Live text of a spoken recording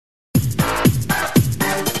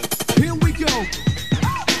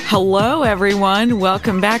Hello, everyone.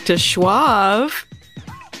 Welcome back to Schwab.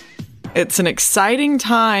 It's an exciting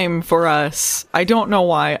time for us. I don't know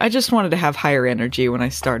why. I just wanted to have higher energy when I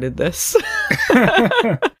started this.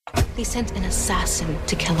 They sent an assassin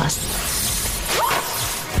to kill us.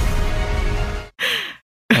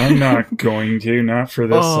 I'm not going to, not for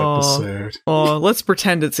this episode. Oh, let's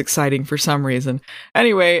pretend it's exciting for some reason.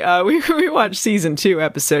 Anyway, we watched season 2,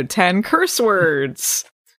 episode 10, Curse Words.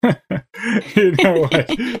 You know what?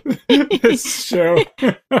 This show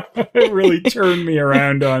it really turned me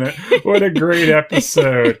around on it. What a great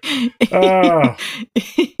episode.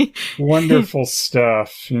 Wonderful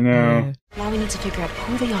stuff, you know. Now we need to figure out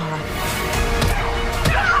who they are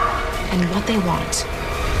and what they want.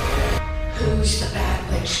 Who's the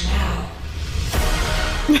bad witch now?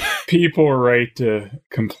 People are right to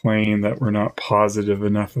complain that we're not positive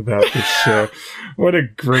enough about this show. What a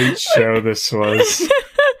great show this was.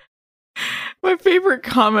 My favorite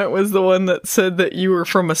comment was the one that said that you were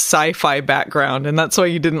from a sci-fi background, and that's why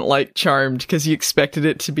you didn't like Charmed, because you expected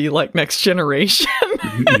it to be like Next Generation.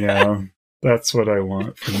 Yeah, that's what I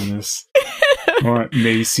want from this. I want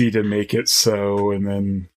Macy to make it so, and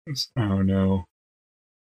then, I don't know,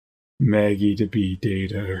 Maggie to be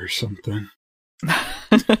Data or something.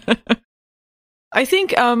 I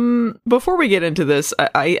think before we get into this,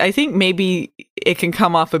 I think maybe it can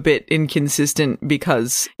come off a bit inconsistent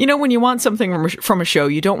because, you know, when you want something from a show,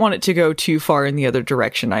 you don't want it to go too far in the other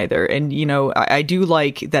direction either. And, you know, I do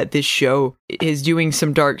like that this show is doing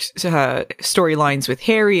some dark storylines with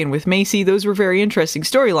Harry and with Macy. Those were very interesting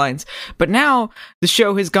storylines. But now the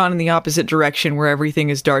show has gone in the opposite direction where everything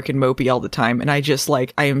is dark and mopey all the time. And I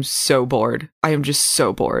am so bored. I am just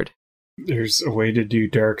so bored. There's a way to do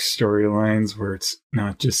dark storylines where it's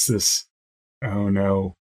not just this, oh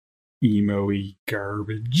no, emo-y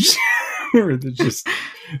garbage. Where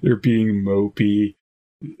they're being mopey.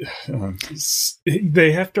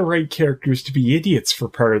 They have to write characters to be idiots for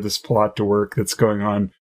part of this plot to work that's going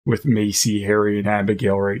on with Macy, Harry, and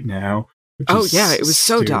Abigail right now. Oh yeah, it was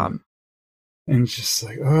so dumb. And just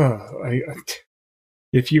like,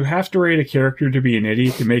 if you have to write a character to be an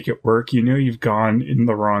idiot to make it work, you know you've gone in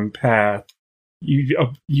the wrong path.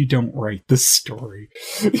 You don't write the story.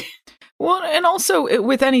 Well, and also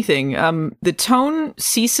with anything, the tone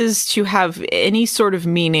ceases to have any sort of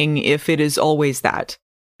meaning if it is always that.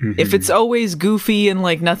 Mm-hmm. If it's always goofy and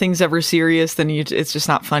like nothing's ever serious, then it's just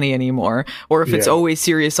not funny anymore. Or if it's always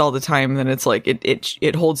serious all the time, then it's like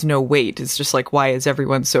it holds no weight. It's just like, why is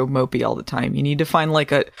everyone so mopey all the time? You need to find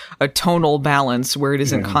like a tonal balance where it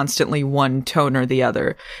isn't constantly one tone or the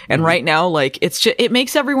other. And right now, like it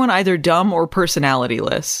makes everyone either dumb or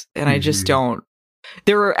personalityless, and I just don't.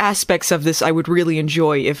 There are aspects of this I would really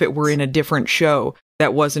enjoy if it were in a different show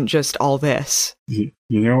that wasn't just all this. You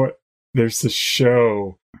know what? There's this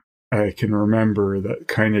show I can remember that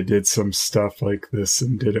kind of did some stuff like this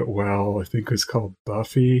and did it well. I think it was called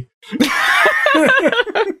Buffy.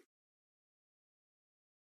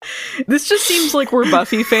 This just seems like we're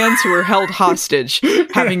Buffy fans who are held hostage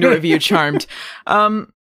having to review Charmed.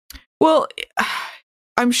 Well,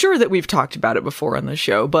 I'm sure that we've talked about it before on the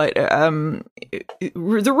show, but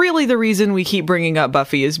the reason we keep bringing up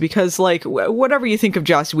Buffy is because, like, whatever you think of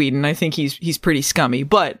Joss Whedon, I think he's pretty scummy,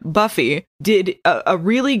 but Buffy did a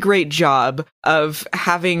really great job of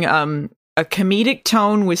having a comedic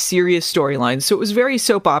tone with serious storylines. So it was very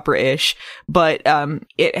soap opera-ish, but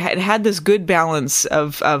it had this good balance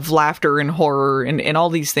of laughter and horror and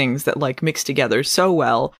all these things that like mixed together so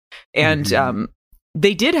well. And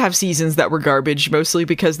they did have seasons that were garbage, mostly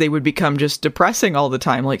because they would become just depressing all the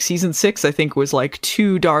time. Like season 6, I think, was like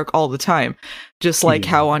too dark all the time. Just like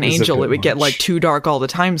how on Angel, it would get like too dark all the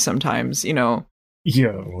time sometimes, you know.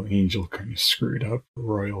 Yeah, well, Angel kind of screwed up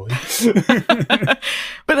royally. But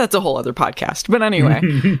that's a whole other podcast. But anyway,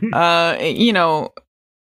 you know,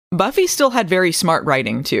 Buffy still had very smart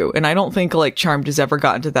writing too. And I don't think like Charmed has ever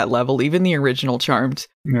gotten to that level, even the original Charmed.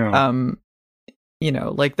 No. You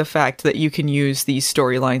know, like the fact that you can use these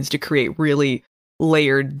storylines to create really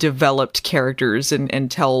layered, developed characters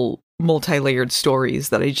and tell multi-layered stories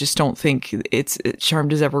that I just don't think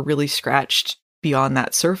Charmed has ever really scratched beyond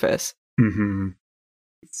that surface. Mm-hmm.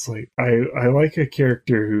 It's like, I like a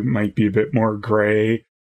character who might be a bit more gray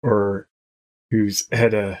or who's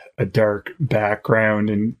had a dark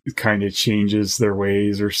background and kind of changes their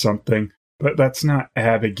ways or something. But that's not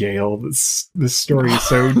Abigail. This story is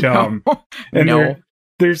so dumb. And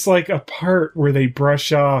there's like a part where they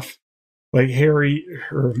brush off, like Harry,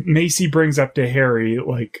 or Macy brings up to Harry,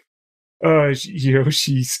 like,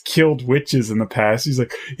 she's killed witches in the past. He's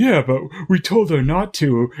like, yeah, but we told her not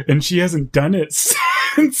to, and she hasn't done it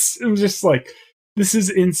since. I'm just like, this is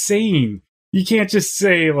insane. You can't just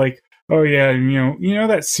say like, oh yeah, you know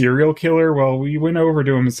that serial killer? Well, we went over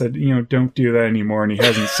to him and said, don't do that anymore, and he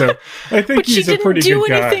hasn't. So I think he's a pretty good guy. But she didn't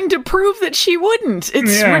do anything to prove that she wouldn't.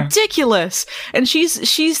 It's ridiculous. And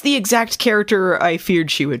she's the exact character I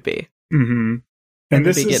feared she would be. Mm-hmm. And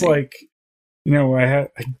this is like, I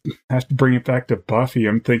have to bring it back to Buffy.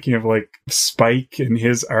 I'm thinking of like Spike and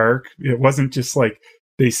his arc. It wasn't just like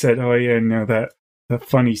they said, oh yeah, no, that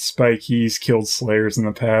funny Spike, he's killed Slayers in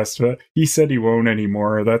the past, but he said he won't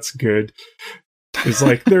anymore. That's good. It's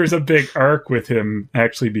like there's a big arc with him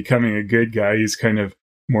actually becoming a good guy. He's kind of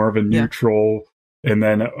more of a neutral and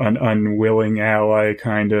then an unwilling ally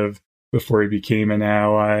kind of before he became an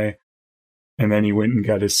ally. And then he went and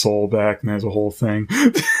got his soul back, and there's a whole thing.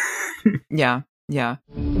 Yeah.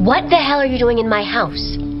 What the hell are you doing in my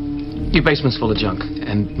house? Your basement's full of junk,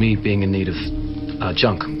 and me being in need of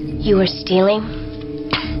junk. You were stealing?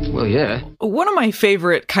 Well, yeah. One of my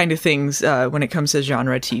favorite kind of things when it comes to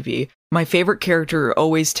genre TV, my favorite character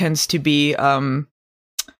always tends to be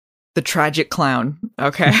the tragic clown,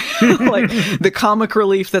 okay? Like the comic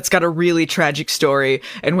relief that's got a really tragic story,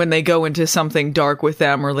 and when they go into something dark with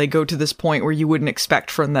them, or they go to this point where you wouldn't expect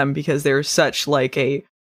from them because they're such like a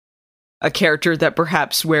character that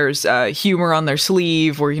perhaps wears humor on their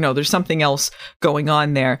sleeve, or there's something else going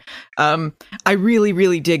on there. I really,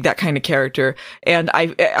 really dig that kind of character, and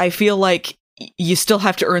I feel like you still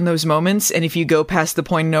have to earn those moments, and if you go past the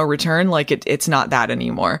point of no return, like it's not that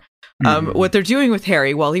anymore. What they're doing with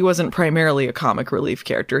Harry, while he wasn't primarily a comic relief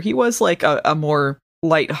character, he was like a more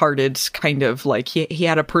lighthearted kind of like he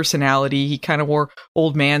had a personality. He kind of wore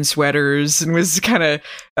old man sweaters and was kind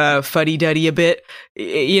of fuddy-duddy a bit.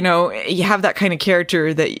 You have that kind of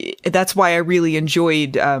character that's why I really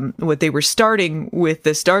enjoyed what they were starting with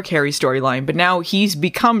this Dark Harry storyline, but now he's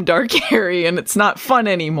become Dark Harry and it's not fun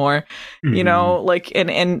anymore. Like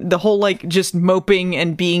and the whole like just moping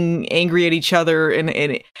and being angry at each other, and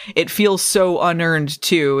it feels so unearned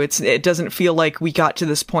too. It doesn't feel like we got to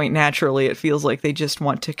this point naturally. It feels like they just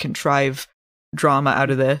want to contrive drama out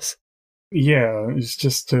of this. Yeah, it's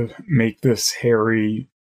just to make this Harry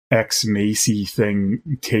X Macy thing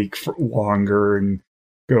take longer and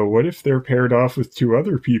go, what if they're paired off with two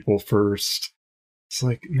other people first? It's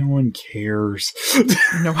like, no one cares.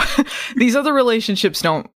 No, these other relationships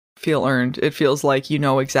don't feel earned. It feels like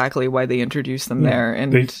exactly why they introduced them there,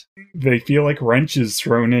 and they feel like wrenches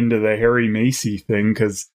thrown into the Harry Macy thing,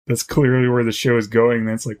 because that's clearly where the show is going. And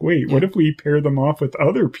it's like, wait, what if we pair them off with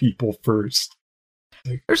other people first?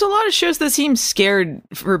 There's a lot of shows that seem scared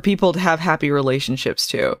for people to have happy relationships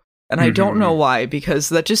too, and I don't know why, because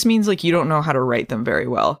that just means like you don't know how to write them very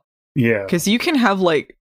well. Yeah, because you can have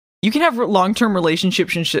long-term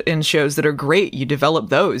relationships in shows that are great. You develop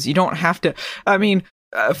those. You don't have to. I mean,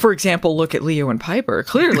 for example, look at Leo and Piper.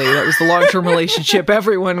 Clearly, that was the long-term relationship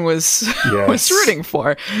everyone was rooting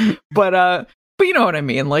for. But you know what I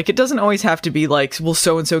mean? Like, it doesn't always have to be like, well,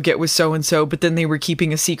 so-and-so get with so-and-so, but then they were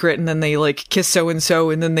keeping a secret, and then they, like, kissed so-and-so,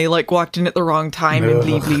 and then they, like, walked in at the wrong time, and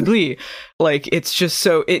blee. Like, it's just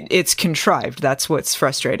so, it's contrived. That's what's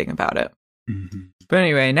frustrating about it. Mm-hmm. But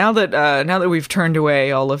anyway, now that we've turned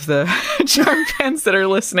away all of the Charmed fans that are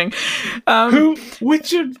listening, who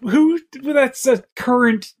that's a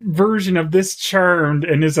current version of this Charmed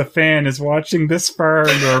and is a fan is watching this far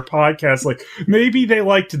into our podcast, like maybe they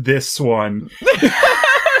liked this one.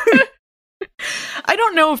 I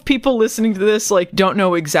don't know if people listening to this like don't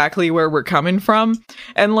know exactly where we're coming from,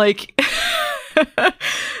 and like,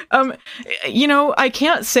 I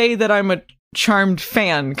can't say that I'm a Charmed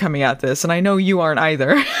fan coming at this, and I know you aren't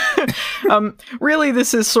either. Really,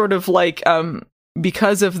 this is sort of like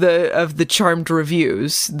because of the Charmed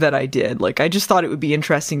reviews that I did. Like, I just thought it would be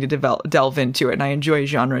interesting to delve into it, and I enjoy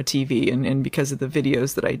genre TV, and because of the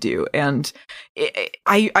videos that I do, and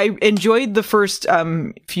I enjoyed the first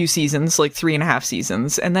few seasons, like 3.5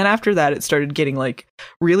 seasons, and then after that, it started getting like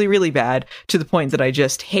really, really bad to the point that I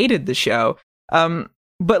just hated the show.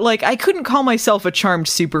 But, like, I couldn't call myself a Charmed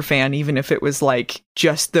super fan, even if it was, like,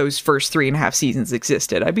 just those first 3.5 seasons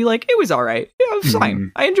existed. I'd be like, it was all right. Yeah, it was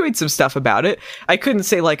fine. I enjoyed some stuff about it. I couldn't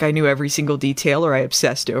say, like, I knew every single detail or I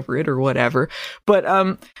obsessed over it or whatever. But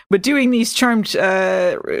doing these Charmed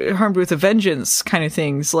with a Vengeance kind of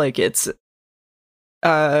things, like, it's...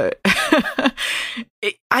 I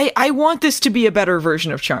want this to be a better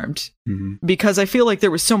version of Charmed, because I feel like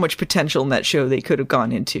there was so much potential in that show they could have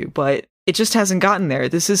gone into, but it just hasn't gotten there.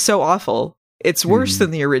 This is so awful. It's worse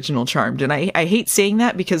than the original Charmed, and I hate saying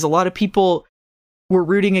that because a lot of people we're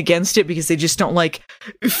rooting against it because they just don't like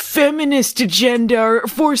feminist agenda or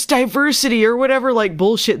forced diversity or whatever like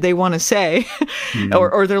bullshit they want to say.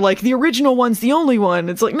 Or they're like, the original one's the only one.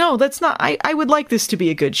 It's like, no, that's not. I would like this to be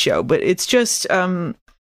a good show, but it's just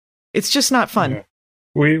not fun. Yeah.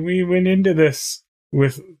 We went into this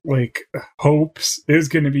with like hopes it was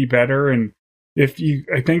going to be better, and I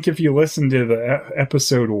think if you listen to the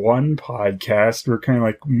episode 1 podcast, we're kind of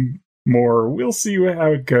like more, we'll see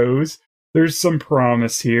how it goes. There's some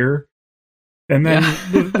promise here. And then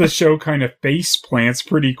the show kind of face plants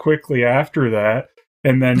pretty quickly after that.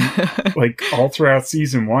 And then like all throughout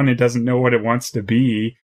season 1, it doesn't know what it wants to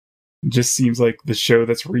be. It just seems like the show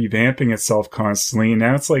that's revamping itself constantly. And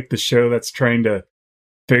now it's like the show that's trying to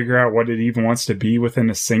figure out what it even wants to be within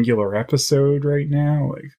a singular episode right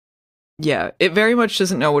now. Like, yeah, it very much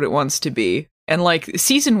doesn't know what it wants to be. And like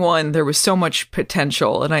season 1, there was so much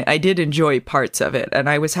potential, and I did enjoy parts of it, and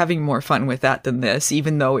I was having more fun with that than this,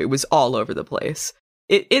 even though it was all over the place.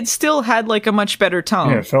 It still had like a much better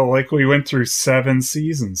tone. Yeah, it felt like we went through 7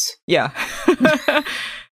 seasons. Yeah.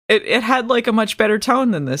 It had like a much better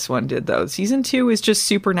tone than this one did, though. Season 2 is just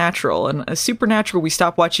Supernatural, and Supernatural we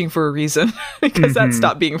stopped watching for a reason because that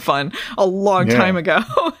stopped being fun a long time ago.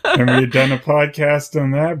 And we had done a podcast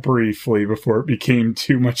on that briefly before it became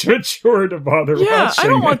too much of a chore to bother watching. I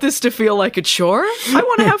don't want this to feel like a chore. I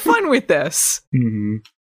want to have fun with this.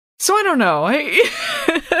 So I don't know.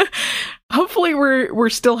 Hopefully we're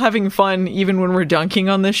still having fun even when we're dunking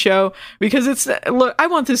on this show, because look, I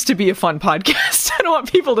want this to be a fun podcast. I don't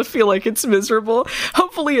want people to feel like it's miserable.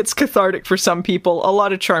 Hopefully it's cathartic for some people. A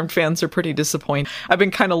lot of Charmed fans are pretty disappointed. I've been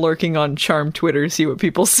kind of lurking on Charmed Twitter to see what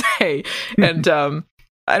people say, and a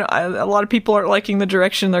lot of people aren't liking the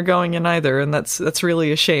direction they're going in either, and that's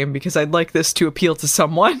really a shame, because I'd like this to appeal to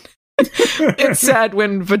someone. It's sad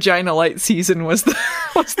when Vagina Light season was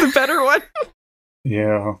the better one.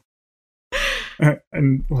 Yeah.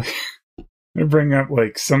 And like, I bring up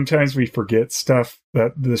like sometimes we forget stuff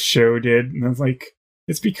that the show did, and it's like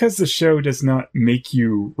it's because the show does not make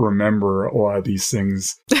you remember a lot of these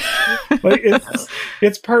things. Like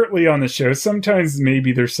it's partly on the show. Sometimes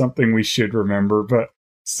maybe there's something we should remember, but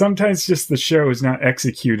sometimes just the show is not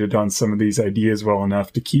executed on some of these ideas well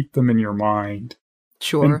enough to keep them in your mind.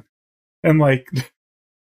 Sure. And like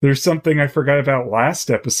there's something I forgot about last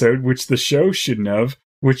episode, which the show shouldn't have,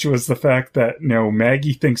 which was the fact that,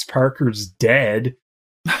 Maggie thinks Parker's dead.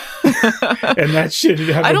 And that should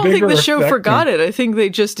have I don't think the show forgot it. I think they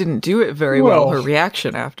just didn't do it very well, her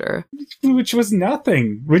reaction after. Which was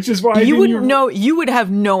nothing. Which is why you wouldn't know. You would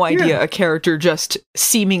have no idea a character just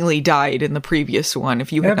seemingly died in the previous one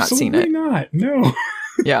if you had not seen it. Absolutely not. No.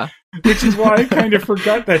 Yeah. Which is why I kind of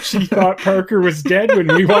forgot that she thought Parker was dead when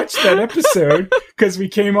we watched that episode, because we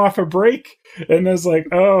came off a break and I was like,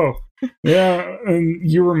 oh, yeah. And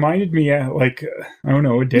you reminded me, like, I don't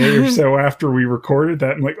know, a day or so after we recorded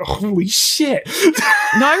that. I'm like, holy shit.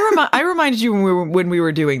 No, I reminded you when we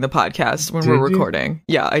were doing the podcast, when we were recording.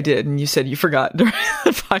 Yeah, I did. And you said you forgot during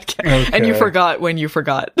the podcast. Okay. And you forgot when you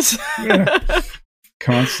forgot. Yeah.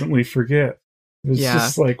 Constantly forget. It's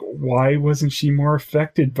just like, why wasn't she more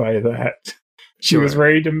affected by that? She was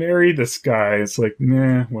ready to marry this guy. It's like,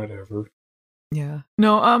 nah, whatever. Yeah.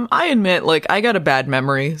 No, I admit, like, I got a bad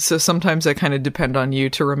memory, so sometimes I kind of depend on you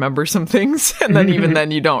to remember some things, and then even then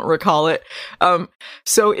you don't recall it.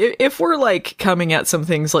 So if we're, like, coming at some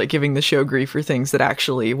things, like giving the show grief for things that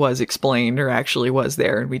actually was explained or actually was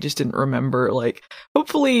there, and we just didn't remember, like,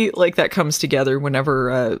 hopefully, like, that comes together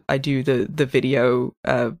whenever I do the video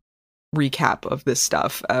recap of this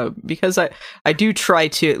stuff, because I do try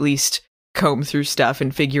to at least comb through stuff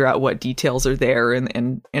and figure out what details are there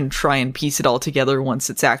and try and piece it all together once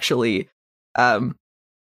it's actually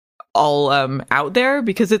all out there,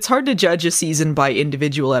 because it's hard to judge a season by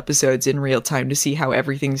individual episodes in real time to see how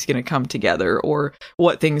everything's going to come together, or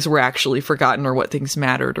what things were actually forgotten, or what things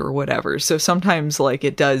mattered, or whatever. So sometimes, like,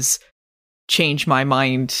 it does change my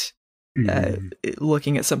mind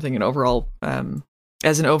looking at something in overall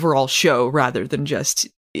as an overall show rather than just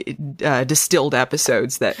distilled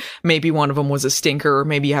episodes that maybe one of them was a stinker, or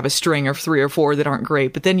maybe you have a string of 3 or 4 that aren't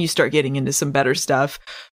great, but then you start getting into some better stuff,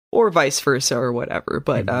 or vice versa, or whatever.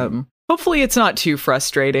 But hopefully it's not too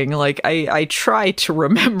frustrating. Like, I try to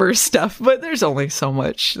remember stuff, but there's only so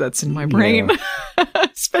much that's in my brain.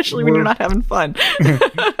 Especially when you're not having fun.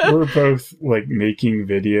 We're both like making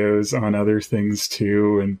videos on other things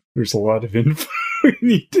too, and there's a lot of info we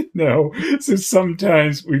need to know. So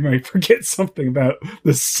sometimes we might forget something about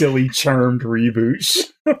the silly Charmed reboot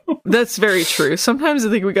show. That's very true. Sometimes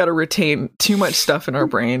I think we got to retain too much stuff in our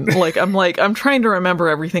brain. I'm trying to remember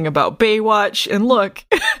everything about Baywatch, and look,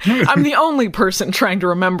 I'm the only person trying to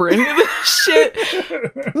remember any of this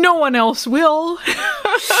shit. No one else will.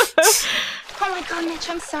 Oh my God, Mitch,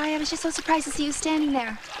 I'm sorry. I was just so surprised to see you standing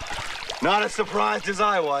there. Not as surprised as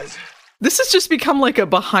I was. This has just become like a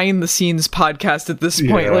behind-the-scenes podcast at this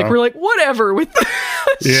point. Yeah. Like, we're like, whatever with the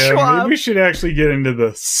Schwab. Maybe we should actually get into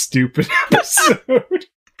the stupid episode.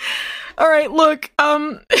 All right, look,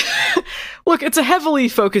 look, it's a heavily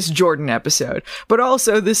focused Jordan episode, but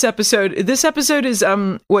also this episode is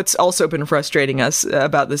what's also been frustrating us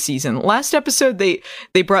about the season. Last episode, they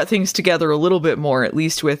brought things together a little bit more, at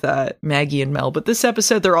least with Maggie and Mel, but this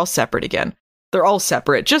episode, they're all separate again. They're all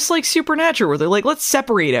separate, just like Supernatural, where they're like, let's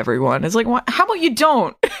separate everyone. It's like, how about you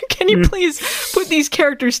don't? Can you please put these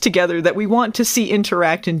characters together that we want to see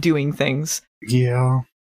interact and doing things? Yeah.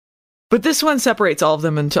 But this one separates all of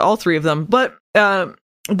them into all three of them. But the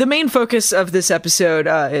main focus of this episode,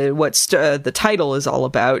 the title is all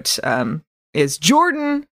about, is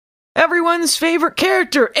Jordan, everyone's favorite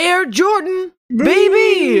character, Air Jordan,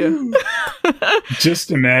 baby!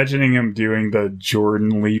 Just imagining him doing the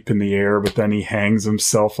Jordan leap in the air, but then he hangs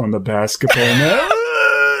himself on the basketball net.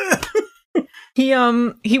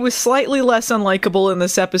 He was slightly less unlikable in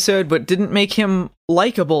this episode, but didn't make him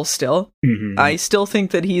likable still. Mm-hmm. I still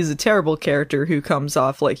think that he's a terrible character who comes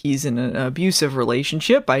off like he's in an abusive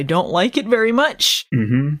relationship. I don't like it very much.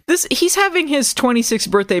 Mm-hmm. He's having his 26th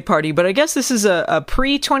birthday party, but I guess this is a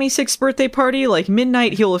pre-26th birthday party. Like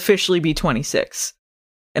midnight, he'll officially be 26.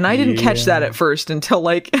 And I didn't catch that at first until,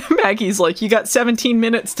 like, Maggie's like, you got 17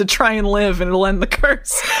 minutes to try and live and it'll end the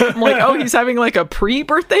curse. I'm like, oh, he's having, like, a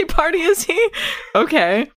pre-birthday party, is he?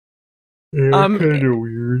 Okay. Yeah, kind of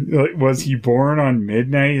weird. Like, was he born on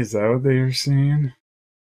midnight? Is that what they are saying?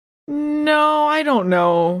 No, I don't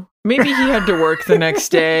know. Maybe he had to work the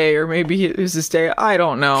next day, or maybe it was his day. I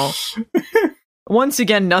don't know. Once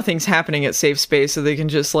again, nothing's happening at Safe Space, so they can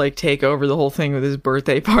just, like, take over the whole thing with his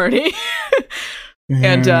birthday party.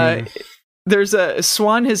 And there's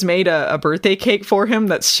Swan has made a birthday cake for him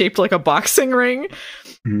that's shaped like a boxing ring.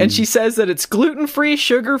 And she says that it's gluten-free,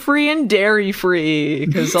 sugar-free, and dairy-free,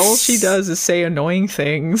 because all she does is say annoying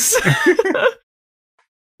things.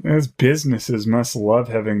 As businesses must love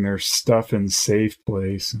having their stuff in safe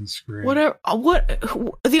place. It's great.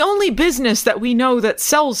 The only business that we know that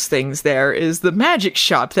sells things there is the magic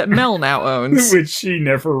shop that Mel now owns. Which she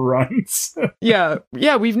never runs. Yeah,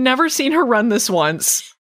 we've never seen her run this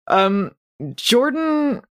once.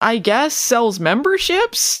 Jordan, I guess, sells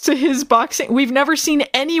memberships to his boxing. We've never seen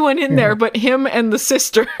anyone in there but him and the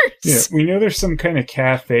sisters. Yeah, we know there's some kind of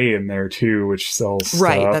cafe in there too, which sells stuff.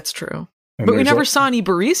 Right, that's true. And but we never saw any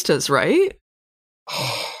baristas, right?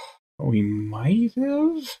 We might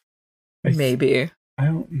have. Maybe. I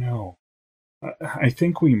don't know. I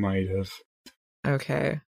think we might have.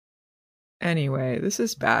 Okay. Anyway, this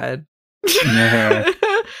is bad. Yeah.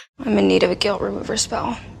 I'm in need of a guilt remover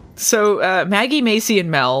spell. So Maggie, Macy, and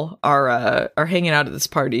Mel are hanging out at this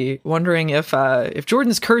party, wondering if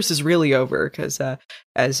Jordan's curse is really over, because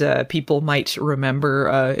as people might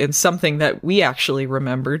remember, in something that we actually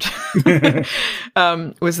remembered,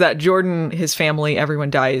 was that Jordan, his family,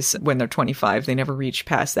 everyone dies when they're 25. They never reach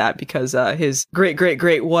past that because his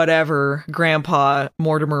great whatever grandpa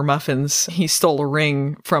Mortimer Muffins, he stole a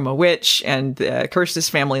ring from a witch and cursed his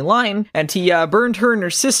family line, and he burned her and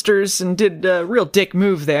her sisters and did a real dick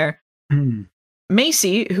move there.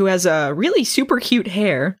 Macy, who has a really super cute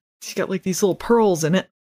hair, she's got like these little pearls in it,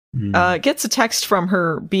 gets a text from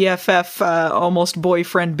her BFF, almost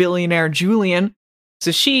boyfriend billionaire Julian.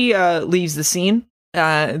 So she leaves the scene.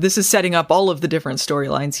 This is setting up all of the different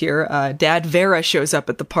storylines here. Dad Vera shows up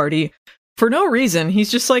at the party for no reason. He's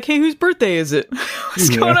just like, hey, whose birthday is it? What's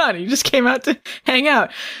going on? He just came out to hang out.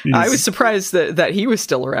 I was surprised that he was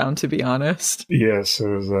still around, to be honest. Yeah, so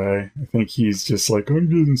was I. I think he's just like, I'm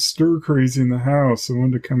getting stir crazy in the house. I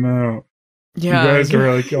wanted to come out. Yeah. You guys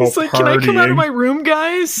are like all partying. Can I come out of my room,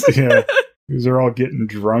 guys? Yeah. These are all getting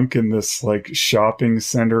drunk in this like shopping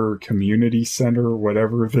center or community center or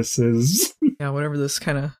whatever this is. Yeah, whatever this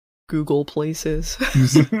kind of Google place is.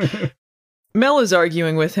 Mel is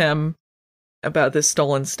arguing with him about this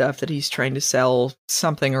stolen stuff that he's trying to sell,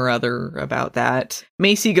 something or other about that.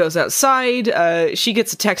 Macy goes outside. She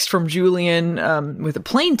gets a text from Julian with a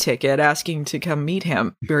plane ticket asking to come meet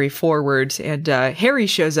him. Very forward. And Harry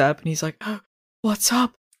shows up and he's like, oh, what's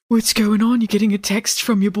up? What's going on? You getting a text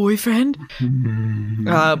from your boyfriend?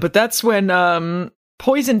 But that's when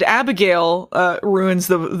poisoned Abigail ruins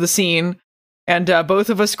the scene, and both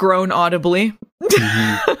of us groan audibly.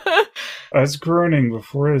 I was groaning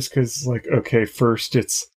before this because, like, okay, first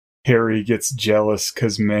it's Harry gets jealous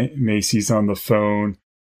because Macy's on the phone.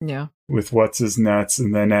 Yeah. With what's his nuts,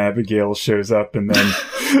 and then Abigail shows up, and then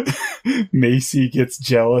Macy gets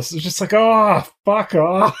jealous. It's just like, oh, fuck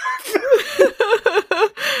off.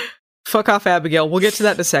 Fuck off, Abigail. We'll get to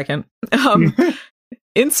that in a second.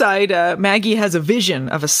 Inside, Maggie has a vision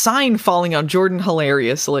of a sign falling on Jordan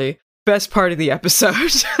hilariously. Best part of the episode.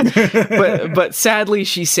 but sadly,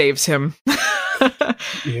 she saves him.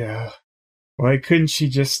 Yeah. Why couldn't she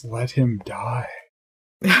just let him die?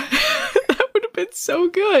 That would have been so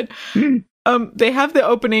good. They have the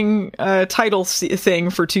opening title thing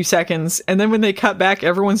for 2 seconds, and then when they cut back,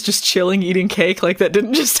 everyone's just chilling, eating cake like that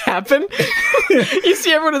didn't just happen. You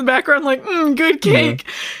see everyone in the background like, good cake.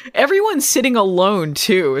 Everyone's sitting alone,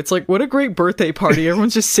 too. It's like, what a great birthday party.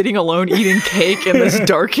 Everyone's just sitting alone, eating cake in this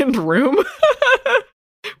darkened room.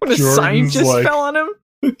 When a sign just fell on him.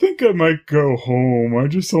 I think I might go home. I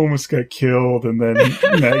just almost got killed. And then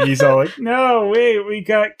Maggie's all like, no, wait, we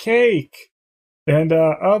got cake. And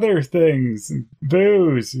other things.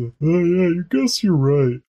 Booze. Oh, yeah, I guess you're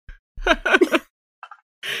right.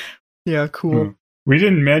 Yeah, cool. We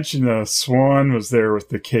didn't mention Swan was there with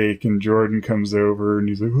the cake, and Jordan comes over, and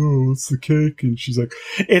he's like, oh, what's the cake? And she's like,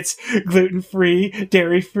 it's gluten-free,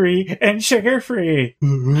 dairy-free, and sugar-free.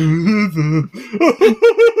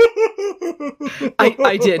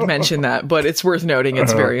 I did mention that, but it's worth noting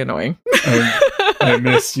it's very annoying. I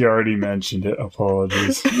missed you already mentioned it.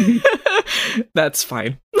 Apologies. That's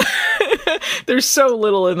fine. There's so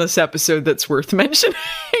little in this episode that's worth mentioning.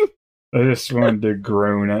 I just wanted to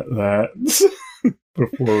groan at that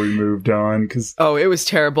before we moved on, because it was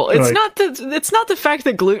terrible. It's not the fact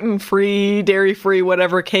that gluten-free, dairy-free,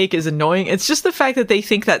 whatever cake is annoying. It's just the fact that they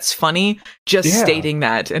think that's funny, stating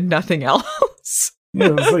that and nothing else.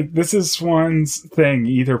 Yeah, it's like, this is Swan's thing,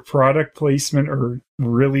 either product placement or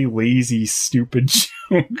really lazy, stupid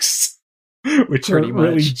jokes. Which are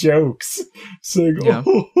really jokes. Saying,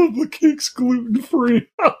 the cake's gluten-free.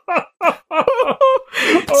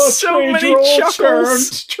 So many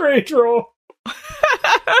chuckles. Trade roll.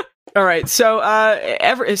 All right, so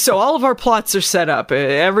so all of our plots are set up.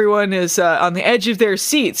 Everyone is on the edge of their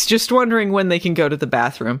seats, just wondering when they can go to the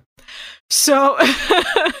bathroom. So,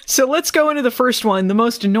 so let's go into the first one, the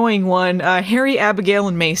most annoying one, Harry, Abigail,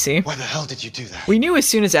 and Macy. Why the hell did you do that? We knew as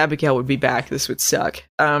soon as Abigail would be back, this would suck.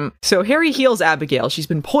 So Harry heals Abigail. She's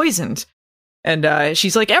been poisoned. And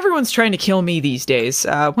she's like, everyone's trying to kill me these days.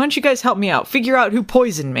 Why don't you guys help me out? Figure out who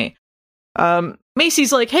poisoned me.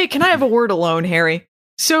 Macy's like, hey, can I have a word alone, Harry?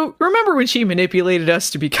 So remember when she manipulated us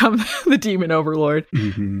to become the demon overlord?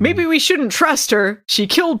 Mm-hmm. Maybe we shouldn't trust her. She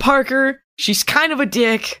killed Parker. She's kind of a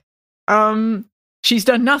dick. She's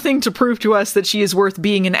done nothing to prove to us that she is worth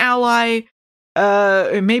being an ally.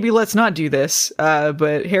 Maybe let's not do this.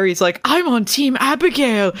 But Harry's like, I'm on Team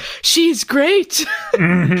Abigail. She's great.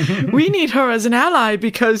 We need her as an ally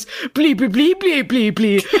because blee, blee, blee, blee, blee,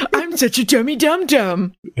 blee. I'm such a dummy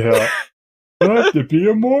dum-dum. Yeah. I have to be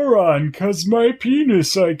a moron, 'cause my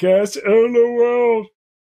penis, I guess. LOL.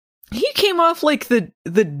 He came off like the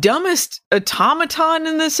dumbest automaton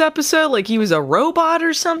in this episode, like he was a robot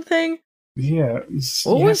or something. Yeah.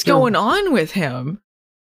 What was going on with him?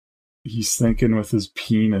 He's thinking with his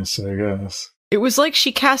penis, I guess. It was like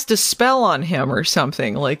she cast a spell on him or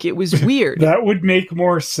something. Like, it was weird. That would make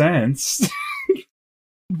more sense.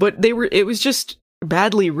 But it was just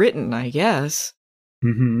badly written, I guess.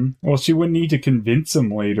 Mm-hmm. Well, she wouldn't need to convince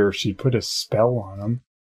him later if she put a spell on him.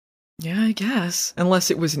 Yeah, I guess. Unless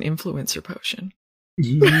it was an influencer potion.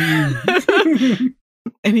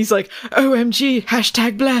 And he's like, OMG,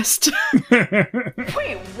 hashtag blessed.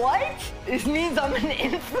 Wait, what? This means I'm an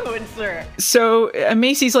influencer. So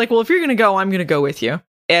Macy's like, well, if you're going to go, I'm going to go with you.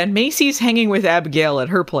 And Macy's hanging with Abigail at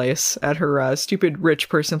her place, at her stupid rich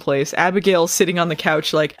person place. Abigail's sitting on the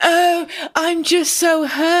couch like, oh, I'm just so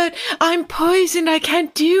hurt. I'm poisoned. I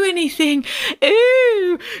can't do anything.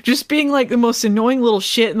 Ooh. Just being like the most annoying little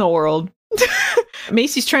shit in the world.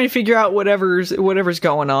 Macy's trying to figure out whatever's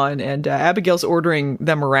going on, and Abigail's ordering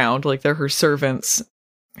them around like they're her servants.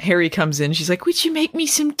 Harry comes in. She's like, would you make me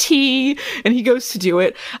some tea? And he goes to do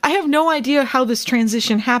it. I have no idea how this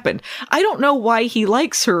transition happened. I don't know why he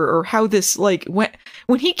likes her or how this, like,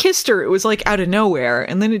 when he kissed her, it was like out of nowhere.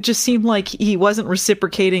 And then it just seemed like he wasn't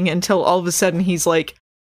reciprocating until all of a sudden he's like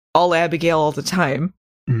all Abigail all the time.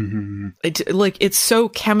 Mm-hmm. It's so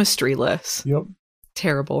chemistry-less. Yep.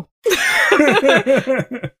 Terrible.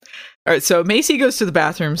 All right, so Macy goes to the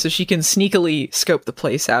bathroom so she can sneakily scope the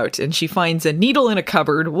place out, and she finds a needle in a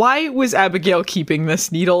cupboard. Why was Abigail keeping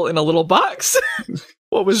this needle in a little box?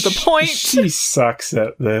 What was the point? She sucks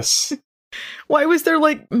at this. Why was there,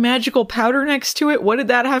 like, magical powder next to it? What did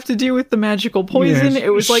that have to do with the magical poison?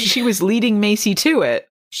 It was like she was leading Macy to it.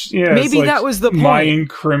 Yeah, maybe like that was the point. My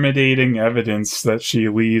incriminating evidence that she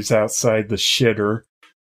leaves outside the shitter.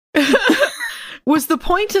 Was the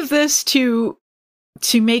point of this to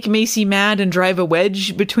make Macy mad and drive a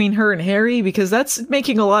wedge between her and Harry? Because that's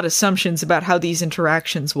making a lot of assumptions about how these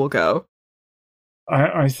interactions will go.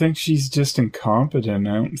 I think she's just incompetent.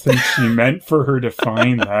 I don't think she meant for her to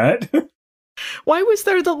find that. Why was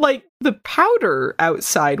there the powder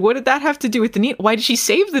outside? What did that have to do with the needle? Why did she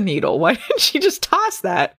save the needle? Why didn't she just toss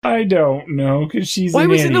that? I don't know, because she's Why an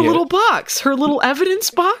was idiot. it in a little box? Her little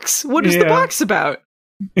evidence box? What is the box about?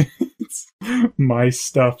 It's my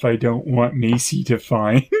stuff I don't want Macy to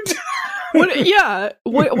find.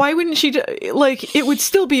 Why wouldn't she it would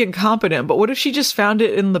still be incompetent, but what if she just found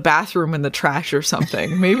it in the bathroom in the trash or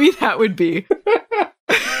something? Maybe that would be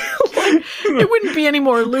it wouldn't be any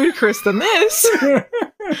more ludicrous than this.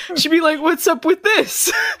 She'd be like, what's up with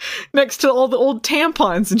this? Next to all the old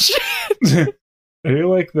tampons and shit. I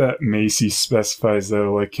like that Macy specifies,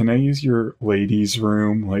 though, like, can I use your ladies'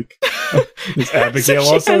 room? Like, this Abigail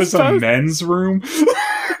So also has a both. men's room.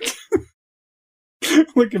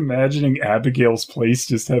 Like, imagining Abigail's place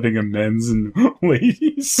just having a men's and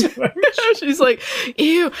ladies section. She's like,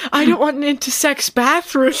 ew, I don't want an intersex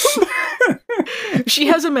bathroom. She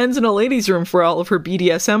has a men's and a ladies' room for all of her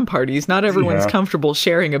BDSM parties. Not everyone's comfortable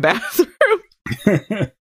sharing a bathroom.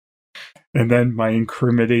 And then my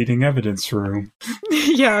incriminating evidence room.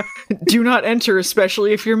 Yeah, do not enter,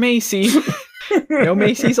 especially if you're Macy. No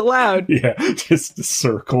Macy's allowed. Yeah, just a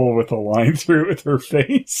circle with a line through it with her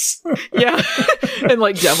face. Yeah, and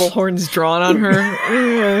like devil horns drawn on her.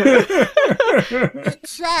 It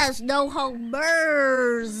says no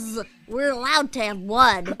homers. We're allowed to have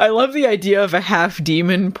one. I love the idea of a half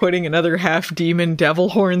demon putting another half demon devil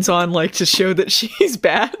horns on, like to show that she's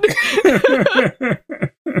bad.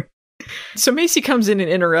 So Macy comes in and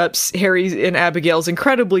interrupts Harry and Abigail's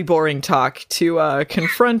incredibly boring talk to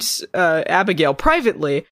confront Abigail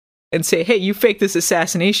privately and say, hey, you faked this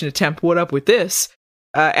assassination attempt. What up with this?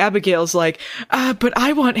 Abigail's like, but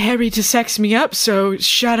I want Harry to sex me up, so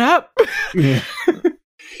shut up. Yeah.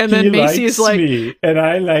 And then He Macy likes is like, me, and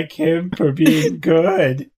I like him for being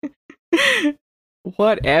good.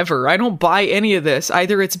 Whatever. I don't buy any of this.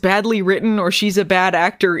 Either it's badly written or she's a bad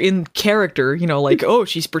actor in character. You know, like, oh,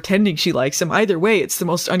 she's pretending she likes him. Either way, it's the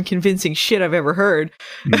most unconvincing shit I've ever heard.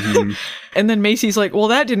 Mm-hmm. And then Macy's like, well,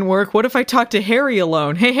 that didn't work. What if I talk to Harry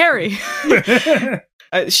alone? Hey, Harry.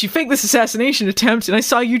 She faked this assassination attempt and I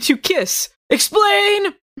saw you two kiss.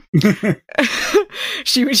 Explain!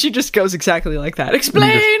 She just goes exactly like that.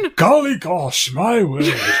 Explain! Golly gosh, my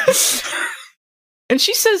word. And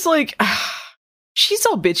she says, like... She's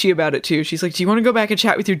all bitchy about it too. She's like, do you want to go back and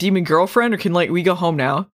chat with your demon girlfriend, or can we go home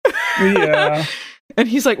now? Yeah. And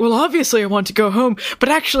he's like, well, obviously I want to go home, but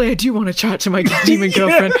actually I do want to chat to my demon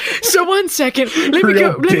girlfriend. So 1 second, let me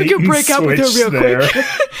go break up with her real quick.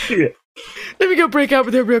 Yeah. Let me go break up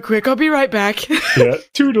with her real quick. I'll be right back. Yeah,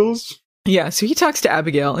 toodles. Yeah, so he talks to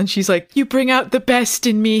Abigail and she's like, you bring out the best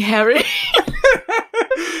in me, Harry.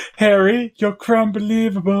 Harry, you're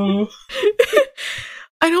crumbelievable.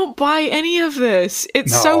 I don't buy any of this.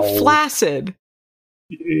 It's so flaccid.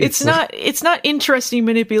 It's not interesting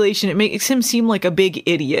manipulation. It makes him seem like a big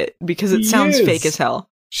idiot because it sounds fake as hell.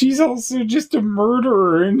 She's also just a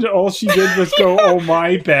murderer, and all she did was go, oh,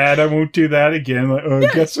 my bad, I won't do that again. Like, oh,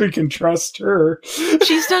 I guess we can trust her.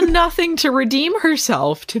 She's done nothing to redeem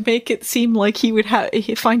herself to make it seem like he would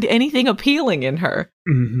find anything appealing in her.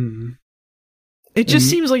 Mm-hmm. It just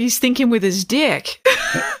seems like he's thinking with his dick.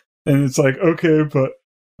 And it's like, okay, but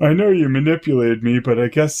I know you manipulated me, but I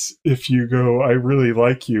guess if you go, I really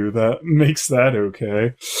like you, that makes that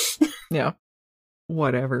okay. Yeah.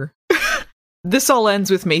 Whatever. This all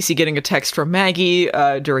ends with Macy getting a text from Maggie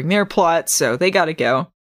during their plot, so they gotta go.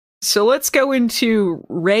 So let's go into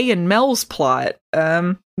Ray and Mel's plot.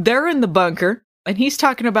 They're in the bunker, and he's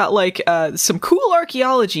talking about, like, some cool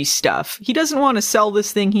archaeology stuff. He doesn't want to sell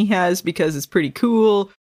this thing he has because it's pretty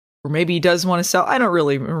cool. Or maybe he does want to sell. I don't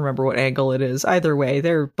really remember what angle it is. Either way,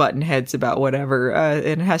 they're button heads about whatever.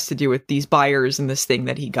 And it has to do with these buyers and this thing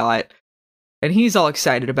that he got. And he's all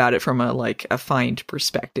excited about it from a find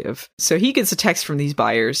perspective. So he gets a text from these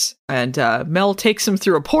buyers, and Mel takes him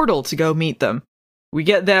through a portal to go meet them. We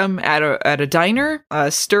get them at a diner,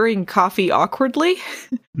 stirring coffee awkwardly.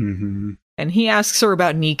 Mm-hmm. And he asks her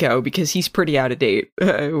about Nico because he's pretty out of date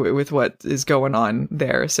with what is going on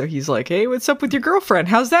there. So he's like, hey, what's up with your girlfriend?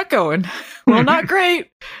 How's that going? Well, not great.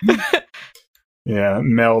 Yeah,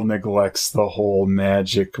 Mel neglects the whole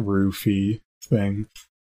magic roofie thing.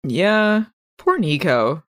 Yeah, poor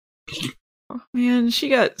Nico. Oh, man, she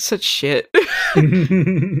got such shit.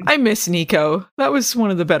 I miss Nico. That was one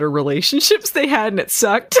of the better relationships they had, and it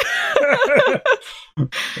sucked. I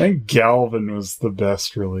think Galvin was the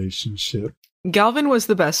best relationship. Galvin was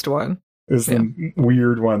the best one. It was the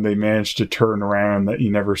weird one they managed to turn around that you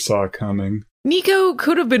never saw coming. Nico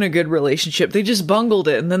could have been a good relationship. They just bungled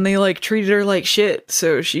it, and then they, like, treated her like shit.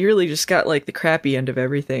 So she really just got, like, the crappy end of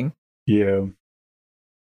everything. Yeah.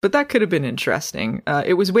 But that could have been interesting.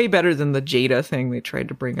 It was way better than the Jada thing they tried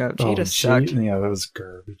to bring up. Jada sucked. Yeah, that was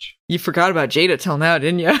garbage. You forgot about Jada till now,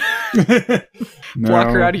 didn't you? No. Block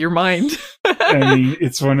her out of your mind. I mean,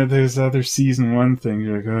 it's one of those other season 1 things.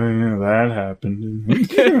 You're like, oh, yeah, that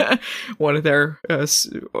happened. One of their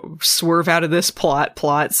swerve out of this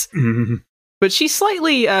plots. Mm-hmm. But she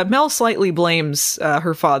Mel slightly blames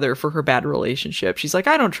her father for her bad relationship. She's like,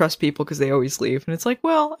 I don't trust people because they always leave. And it's like,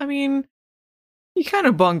 well, I mean, you kind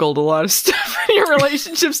of bungled a lot of stuff in your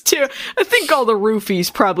relationships too. I think all the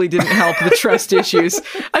roofies probably didn't help the trust issues.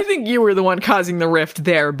 I think you were the one causing the rift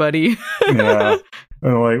there, buddy. Yeah.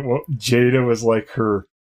 And like, well, Jada was like her,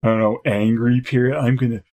 I don't know, angry period. I'm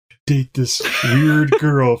going to date this weird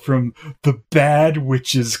girl from the Bad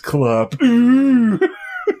Witches Club. Ooh.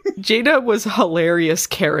 Jada was hilarious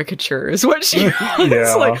caricature, is what she was.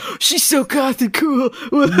 Yeah. Like, she's so goth and cool.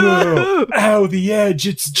 Whoa. Ow, the edge,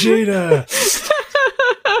 it's Jada.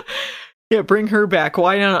 Yeah, bring her back.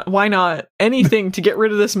 Why not? Why not? Anything to get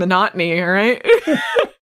rid of this monotony, all right?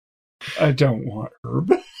 I don't want her.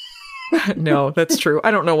 No, that's true.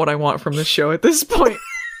 I don't know what I want from this show at this point.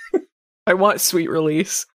 I want sweet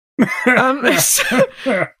release.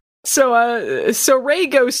 So Ray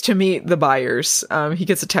goes to meet the buyers. He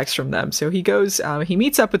gets a text from them. So he goes, he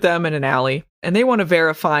meets up with them in an alley, and they want to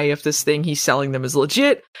verify if this thing he's selling them is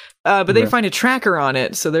legit. But they find a tracker on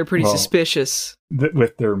it, so they're pretty suspicious.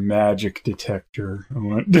 With their magic detector.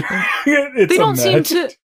 They don't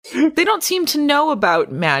seem to know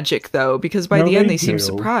about magic, though, because by the end they seem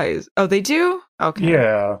surprised. Oh, they do? Okay.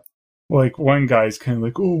 Yeah. Like, one guy's kind of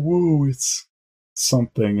like, oh, whoa, it's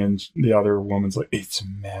something, and the other woman's like, it's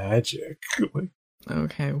magic. Like,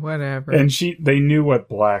 okay, whatever. And they knew what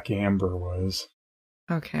black amber was.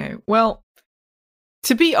 Okay, well,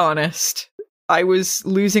 to be honest, I was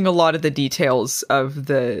losing a lot of the details of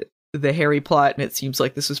the Harry plot, and it seems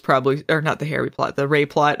like this was probably, or not the Harry plot, the Ray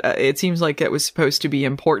plot. It seems like it was supposed to be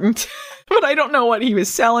important, but I don't know what he was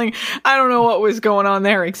selling. I don't know what was going on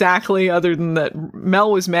there exactly, other than that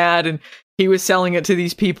Mel was mad and he was selling it to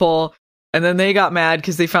these people, and then they got mad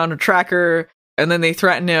because they found a tracker, and then they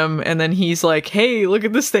threatened him, and then he's like, hey, look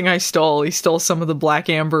at this thing I stole. He stole some of the black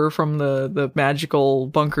amber from the magical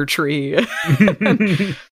bunker tree.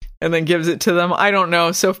 And then gives it to them. I don't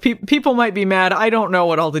know. So if people might be mad, I don't know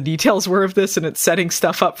what all the details were of this, and it's setting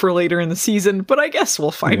stuff up for later in the season, but I guess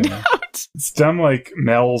we'll find out. It's dumb, like,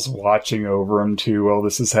 Mel's watching over him, too, while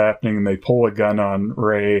this is happening, and they pull a gun on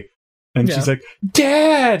Ray, and she's like,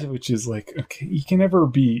 Dad! Which is like, okay, you can never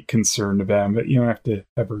be concerned about him, but you don't have to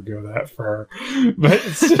ever go that far. But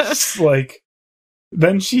it's just like...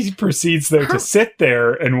 Then she proceeds, though, to sit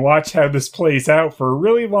there and watch how this plays out for a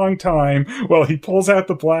really long time while he pulls out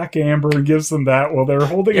the black amber and gives them that while they're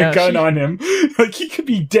holding a gun on him. Like, he could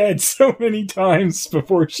be dead so many times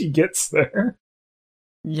before she gets there.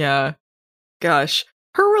 Yeah. Gosh.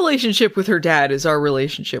 Her relationship with her dad is our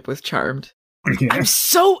relationship with Charmed. Yeah. I'm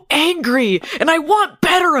so angry, and I want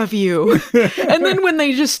better of you. And then when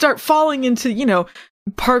they just start falling into,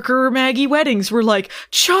 Parker Maggie weddings, we're like,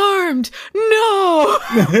 Charmed! No!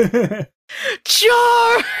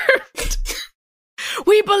 Charmed!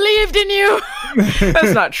 We believed in you!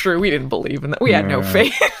 That's not true. We didn't believe in that. We had no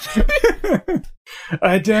faith.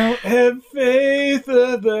 I don't have faith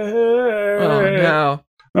of the Oh, no.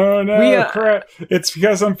 Oh, no, crap. It's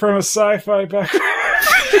because I'm from a sci-fi background.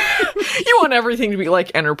 You want everything to be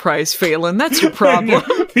like Enterprise, Phelan. That's your problem.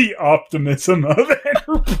 The optimism of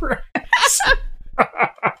Enterprise.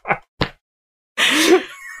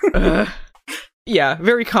 Yeah,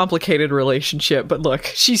 very complicated relationship, but look,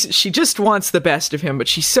 she just wants the best of him, but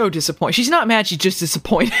she's so disappointed. She's not mad, she's just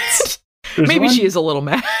disappointed. Maybe she is a little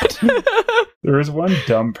mad. There is one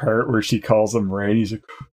dumb part where she calls him Ray, and he's like,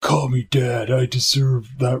 call me Dad, I deserve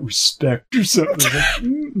that respect, or something. Like,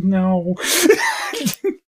 no.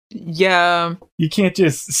 Yeah. You can't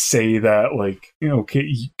just say that, like,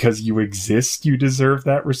 because you exist, you deserve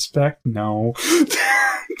that respect. No.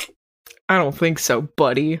 I don't think so,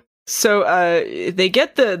 buddy. So they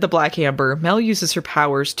get the black amber. Mel uses her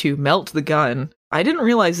powers to melt the gun. I didn't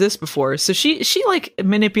realize this before. So she like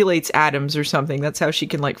manipulates atoms or something. That's how she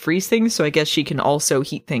can like freeze things. So I guess she can also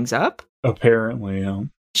heat things up. Apparently, yeah.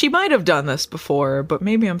 She might have done this before, but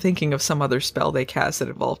maybe I'm thinking of some other spell they cast that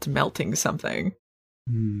involved melting something.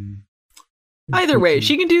 Either way,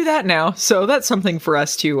 she can do that now, so that's something for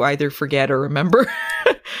us to either forget or remember.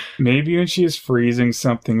 Maybe when she was freezing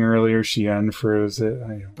something earlier, she unfroze it.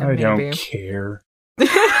 I don't care.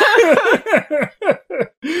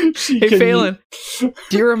 Hey, Phelan,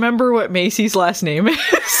 do you remember what Macy's last name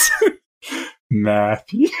is?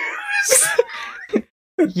 Matthews.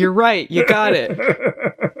 You're right, you got it.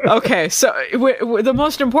 Okay, so the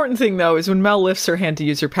most important thing, though, is when Mel lifts her hand to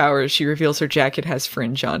use her powers, she reveals her jacket has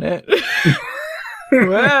fringe on it.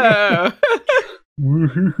 Whoa!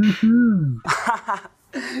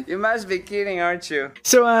 You must be kidding, aren't you?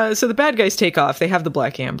 So the bad guys take off. They have the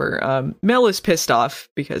black amber. Mel is pissed off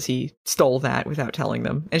because he stole that without telling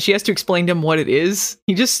them, and she has to explain to him what it is.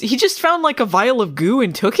 He just found like a vial of goo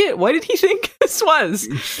and took it. What did he think this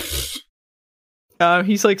was?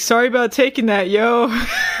 He's like, sorry about taking that, yo.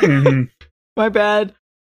 My bad.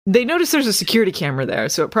 They notice there's a security camera there,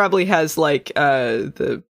 so it probably has like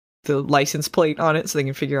the license plate on it, so they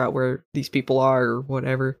can figure out where these people are or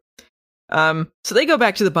whatever. So they go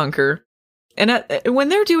back to the bunker, and when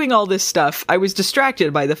they're doing all this stuff, I was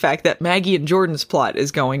distracted by the fact that Maggie and Jordan's plot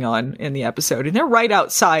is going on in the episode, and they're right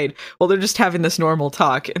outside while they're just having this normal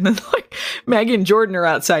talk, and then like Maggie and Jordan are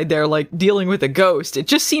outside there like dealing with a ghost. It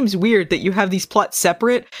just seems weird that you have these plots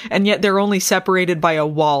separate, and yet they're only separated by a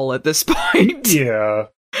wall at this point. Yeah.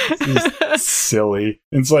 It's silly.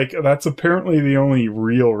 It's like, that's apparently the only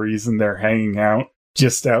real reason they're hanging out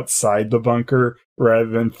just outside the bunker rather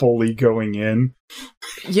than fully going in.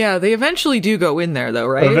 Yeah, they eventually do go in there though,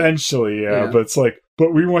 right? Eventually, yeah. But it's like,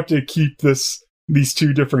 but we want to keep these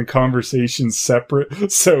two different conversations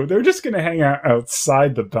separate, so they're just going to hang out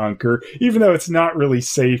outside the bunker, even though it's not really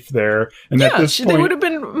safe there. And at this point, they would have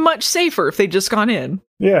been much safer if they'd just gone in.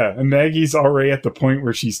 Yeah, and Maggie's already at the point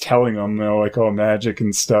where she's telling them, you know, like, all magic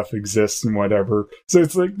and stuff exists and whatever. So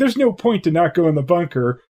it's like, there's no point to not go in the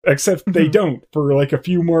bunker, except they don't for like a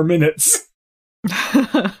few more minutes.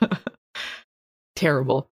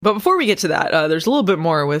 Terrible. But before we get to that, there's a little bit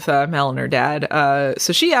more with Mel and her dad.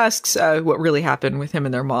 So she asks what really happened with him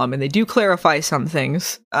and their mom, and they do clarify some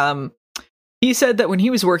things. He said that when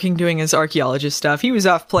he was working doing his archaeologist stuff, he was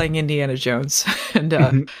off playing Indiana Jones, and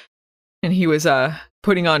and he was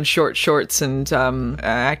putting on short shorts and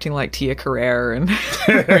acting like Tia Carrere and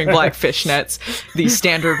wearing black fishnets, the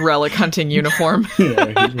standard relic hunting uniform.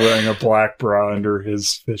 Yeah, he's wearing a black bra under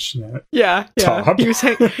his fishnet. Yeah. Top.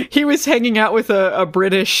 He was hanging out with a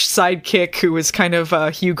British sidekick who was kind of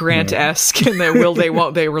Hugh Grant-esque in their will they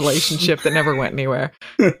won't they relationship that never went anywhere.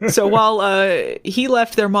 So while he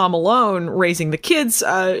left their mom alone raising the kids,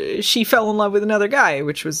 she fell in love with another guy,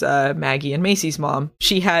 which was Maggie and Macy's mom.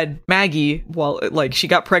 She had Maggie she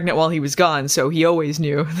got pregnant while he was gone, so he always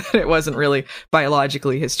knew that it wasn't really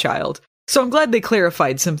biologically his child. So I'm glad they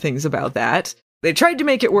clarified some things about that. They tried to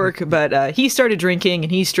make it work, but he started drinking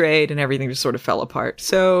and he strayed and everything just sort of fell apart.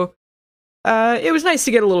 So it was nice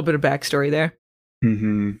to get a little bit of backstory there.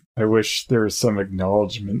 I wish there was some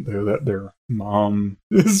acknowledgement, though, that their mom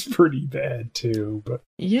is pretty bad, too. But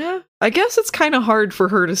yeah, I guess it's kind of hard for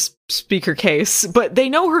her to speak her case, but they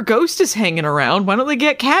know her ghost is hanging around. Why don't they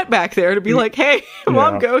get Kat back there to be like, hey,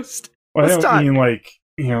 mom ghost, let's talk. Mean, like,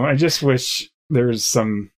 you know, I just wish there was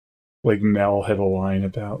some, like, Mel had a line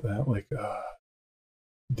about that, like,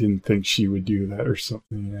 didn't think she would do that or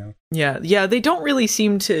something, you know? Yeah, they don't really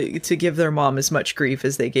seem to give their mom as much grief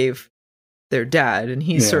as they gave their dad, and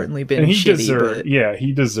he's certainly been shitty.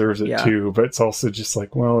 He deserves it too, but it's also just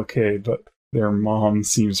like, well, okay, but their mom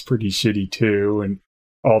seems pretty shitty too, and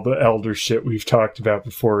all the elder shit we've talked about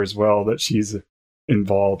before as well that she's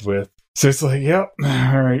involved with. So it's like, yep,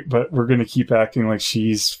 all right, but we're gonna keep acting like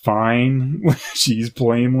she's fine, she's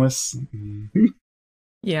blameless.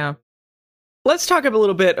 Yeah. Let's talk a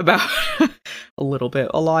little bit about a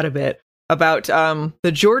lot of it about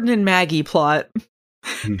the Jordan and Maggie plot.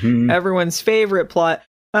 Everyone's favorite plot.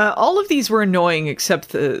 All of these were annoying except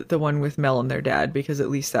the one with Mel and their dad, because at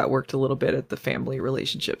least that worked a little bit at the family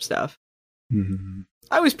relationship stuff.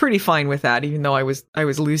 I was pretty fine with that, even though I was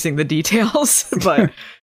losing the details. But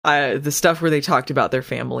the stuff where they talked about their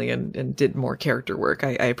family and did more character work,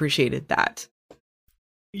 I appreciated that.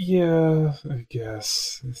 Yeah, I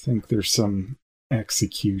guess. I think there's some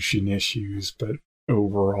execution issues, but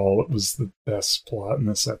overall it was the best plot in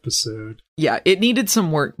this episode. Yeah, it needed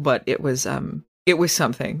some work, but it was it was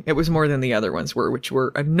something. It was more than the other ones were, which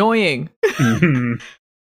were annoying.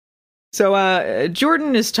 So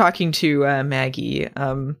Jordan is talking to Maggie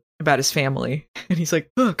about his family, and he's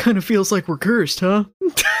like, "Oh, kind of feels like we're cursed, huh?"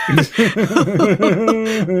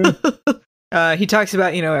 He talks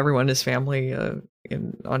about, everyone in his family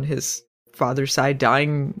on his father's side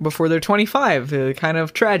dying before they're 25. Kind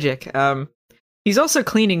of tragic. He's also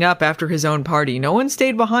cleaning up after his own party. No one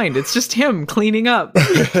stayed behind. It's just him cleaning up.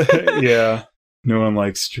 Yeah. No one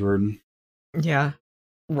likes Jordan. Yeah.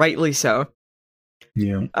 Rightly so.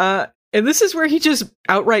 Yeah. And this is where he just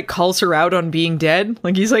outright calls her out on being dead.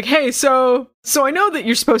 Like, he's like, "Hey, so I know that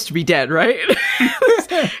you're supposed to be dead, right?"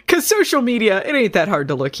 Because social media, it ain't that hard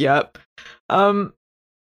to look you up.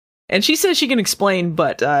 And she says she can explain,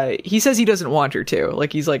 but he says he doesn't want her to.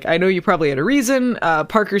 Like, he's like, "I know you probably had a reason.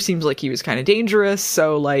 Parker seems like he was kind of dangerous,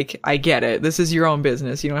 so, like, I get it. This is your own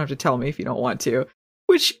business. You don't have to tell me if you don't want to."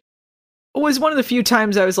 Which was one of the few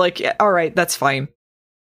times I was like, yeah, all right, that's fine.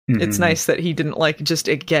 Mm-hmm. It's nice that he didn't, like, just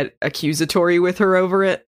get accusatory with her over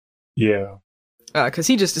it. Yeah. Because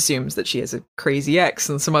he just assumes that she has a crazy ex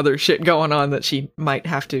and some other shit going on that she might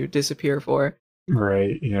have to disappear for.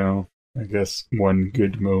 Right, I guess one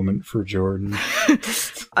good moment for Jordan.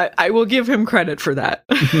 I will give him credit for that.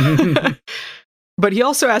 But he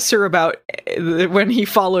also asks her about when he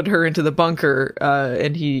followed her into the bunker,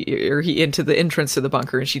 and he into the entrance to the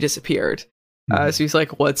bunker, and she disappeared. So he's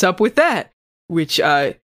like, "What's up with that?" Which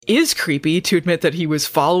is creepy to admit that he was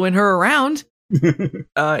following her around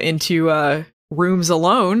into rooms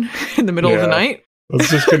alone in the middle of the night. I was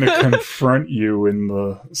just going to confront you in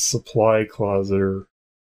the supply closet or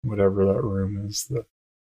whatever that room is, the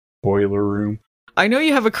boiler room. I know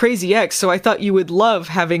you have a crazy ex, so I thought you would love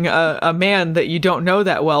having a man that you don't know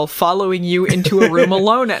that well following you into a room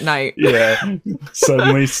alone at night. Yeah,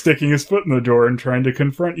 suddenly sticking his foot in the door and trying to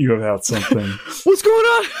confront you about something. What's going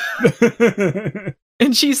on?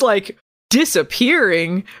 And she's like,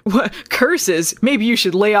 "Disappearing? What? Curses? Maybe you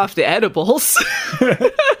should lay off the edibles."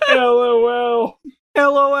 LOL.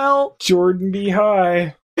 LOL. Jordan be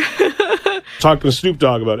high. Talking to Snoop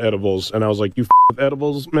Dogg about edibles, and I was like, "You with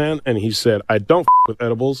edibles, man?" And he said, "I don't with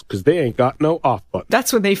edibles because they ain't got no off button."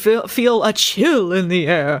 That's when they feel a chill in the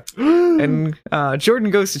air. And Jordan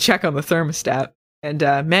goes to check on the thermostat, and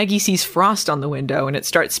Maggie sees frost on the window, and it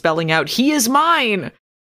starts spelling out, "He is mine!"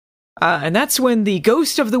 And that's when the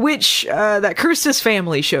ghost of the witch that cursed his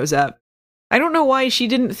family shows up. I don't know why she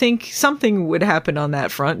didn't think something would happen on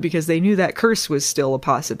that front, because they knew that curse was still a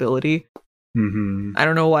possibility. Mm-hmm. I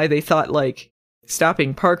don't know why they thought, like,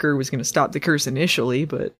 stopping Parker was going to stop the curse initially,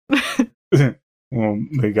 but... Well,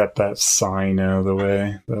 they got that sign out of the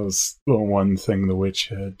way. That was the one thing the witch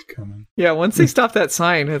had coming. Yeah, once they stop that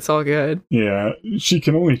sign, it's all good. Yeah, she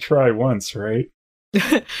can only try once, right?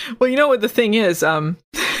 Well, you know what the thing is? The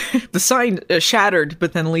sign shattered,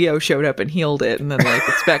 but then Leo showed up and healed it, and then, like,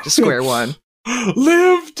 it's back to square one.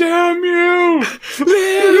 Live, damn you!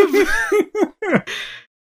 Live!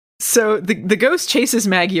 So the ghost chases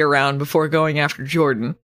Maggie around before going after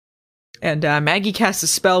Jordan. And Maggie casts a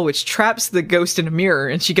spell which traps the ghost in a mirror,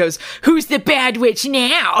 and she goes, "Who's the bad witch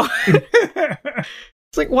now?"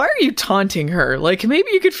 It's like, why are you taunting her? Like, maybe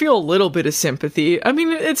you could feel a little bit of sympathy. I mean,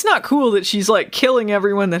 it's not cool that she's, like, killing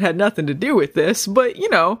everyone that had nothing to do with this, but,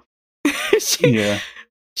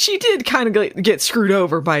 she did kind of get screwed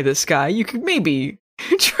over by this guy. You could maybe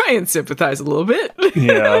try and sympathize a little bit.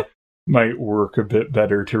 Yeah. Might work a bit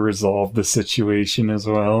better to resolve the situation as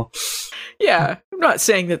well. Yeah, I'm not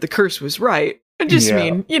saying that the curse was right. I just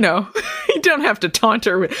mean, you don't have to taunt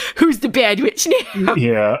her with, "Who's the bad witch now?"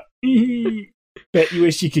 Yeah. Bet you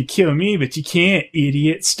wish you could kill me, but you can't,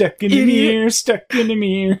 idiot. Stuck in the mirror, stuck in the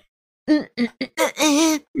mirror.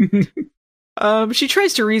 She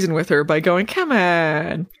tries to reason with her by going, "Come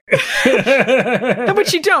on."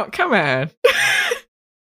 But you don't, come on.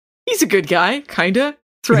 He's a good guy, kinda.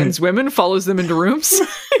 Threatens women, follows them into rooms.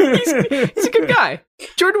 He's a good guy.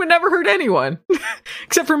 Jordan would never hurt anyone.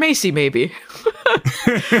 Except for Macy, maybe.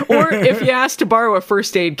 Or if you ask to borrow a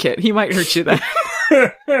first aid kit, he might hurt you then.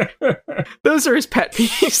 Those are his pet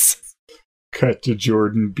peeves. Cut to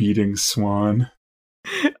Jordan beating Swan.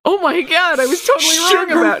 Oh my god, I was totally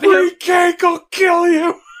wrong about him. Sugar-free cake will kill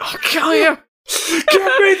you! I'll kill you!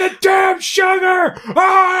 Give me the damn sugar!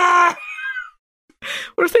 Ah!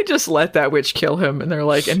 What if they just let that witch kill him, and they're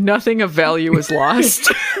like, and nothing of value is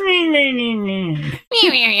lost? And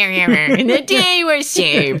the day was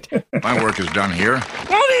saved. My work is done here.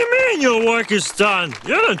 What do you mean your work is done?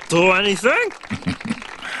 You didn't do anything.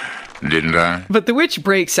 Didn't I? But the witch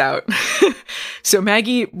breaks out. So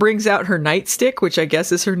Maggie brings out her nightstick, which I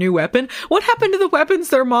guess is her new weapon. What happened to the weapons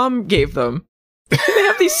their mom gave them? They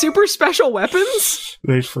have these super special weapons?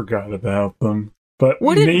 They forgot about them. But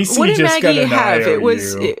what did just Maggie have? It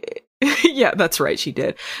was... yeah, that's right, she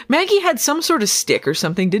did. Maggie had some sort of stick or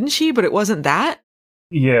something, didn't she? But it wasn't that?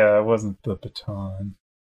 Yeah, it wasn't the baton.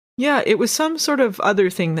 Yeah, it was some sort of other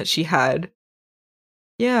thing that she had.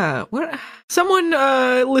 Yeah, what? Someone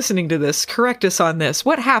listening to this, correct us on this.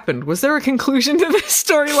 What happened? Was there a conclusion to this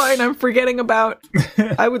storyline I'm forgetting about?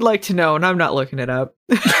 I would like to know, and I'm not looking it up.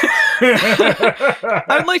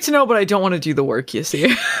 I'd like to know, but I don't want to do the work, you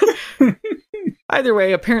see. Either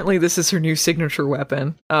way, apparently this is her new signature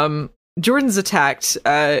weapon. Jordan's attacked,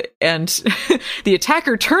 and the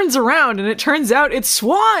attacker turns around, and it turns out it's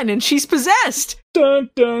Swan, and she's possessed.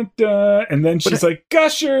 Dun, dun, dun. And then she's like,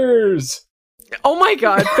 Gushers! Oh my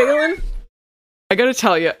god, Phelan. I gotta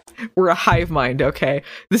tell you, we're a hive mind, okay?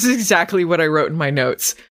 This is exactly what I wrote in my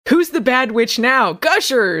notes. Who's the bad witch now?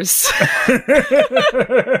 Gushers!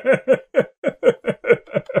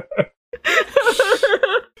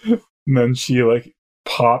 And then she, like,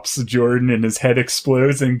 pops Jordan and his head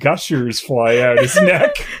explodes and Gushers fly out his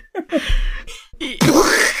neck.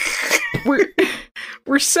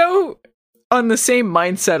 We're so on the same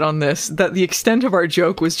mindset on this that the extent of our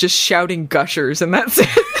joke was just shouting Gushers, and that's it.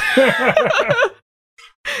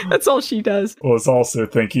 That's all she does. Well, it's also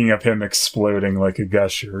thinking of him exploding like a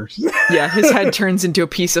Gusher. Yeah, his head turns into a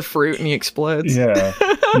piece of fruit and he explodes. Yeah,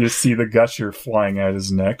 you see the Gusher flying out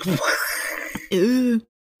his neck.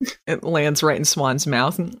 It lands right in Swan's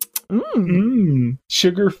mouth.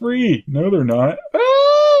 Sugar-free. No, they're not.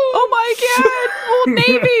 Oh my god! Old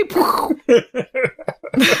Navy!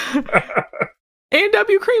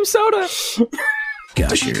 A&W cream soda!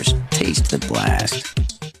 Gushers, taste the blast.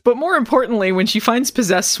 But more importantly, when she finds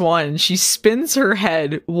possessed Swan, she spins her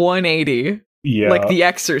head 180. Yeah. Like the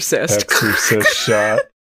Exorcist. Exorcist shot.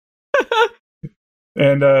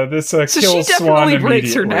 And this so kills she Swan definitely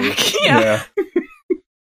breaks her immediately. neck. Yeah.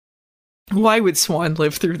 Why would Swan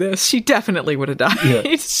live through this? She definitely would have died.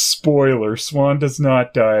 Yeah. Spoiler, Swan does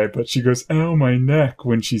not die, but she goes, ow, my neck,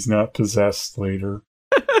 when she's not possessed later.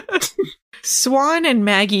 Swan and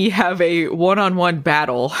Maggie have a one-on-one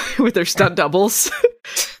battle with their stunt doubles.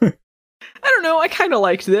 I don't know, I kind of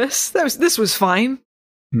liked this. This was fine.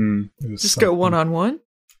 Just go one-on-one.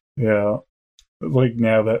 Yeah. Like,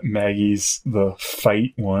 now that Maggie's the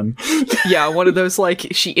fight one. Yeah, one of those, like,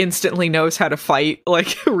 she instantly knows how to fight,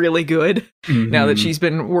 like, really good. Now that she's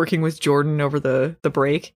been working with Jordan over the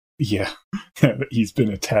break. Yeah. He's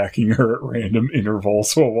been attacking her at random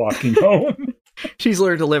intervals while walking home. She's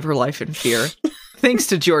learned to live her life in fear. Thanks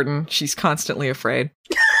to Jordan, she's constantly afraid.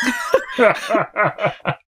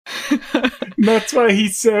 That's why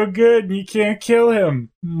he's so good and you can't kill him.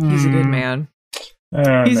 He's a good man.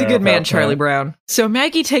 He's a good man, Charlie Brown. So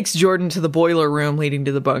Maggie takes Jordan to the boiler room leading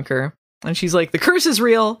to the bunker. And she's like, the curse is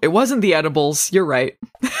real. It wasn't the edibles. You're right.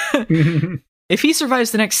 If he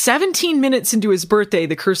survives the next 17 minutes into his birthday,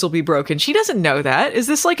 the curse will be broken. She doesn't know that. Is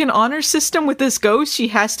this like an honor system with this ghost? She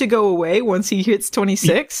has to go away once he hits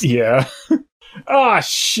 26? Yeah. Ah,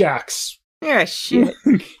 shucks. Yeah, shit.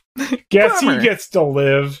 Guess he gets to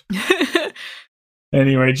live.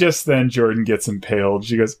 Anyway, just then Jordan gets impaled.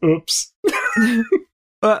 She goes, oops.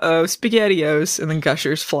 Uh-oh, SpaghettiOs. And then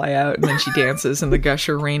gushers fly out, and then she dances, and the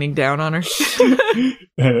gusher raining down on her.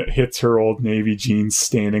 And it hits her Old Navy jeans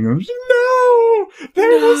standing. No!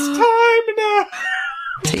 There was time now!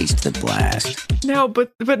 Taste the blast. No,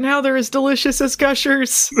 but now they're as delicious as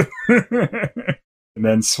gushers. And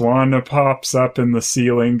then Swan pops up in the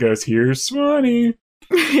ceiling, goes, here's Swanee.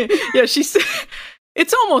 Yeah, she's...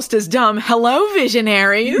 It's almost as dumb. Hello,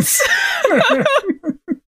 visionaries!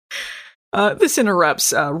 This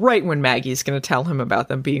interrupts right when Maggie's going to tell him about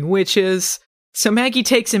them being witches. So Maggie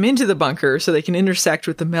takes him into the bunker so they can intersect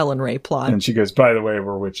with the Melon Ray plot. And she goes, by the way,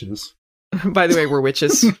 we're witches. By the way, we're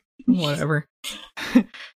witches. Whatever.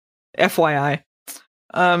 FYI.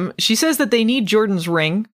 She says that they need Jordan's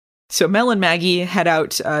ring. So Mel and Maggie head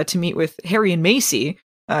out to meet with Harry and Macy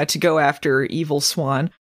to go after Evil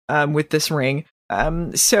Swan with this ring.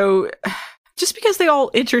 So just because they all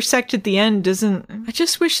intersect at the end doesn't... I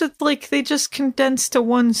just wish that, like, they just condensed to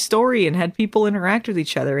one story and had people interact with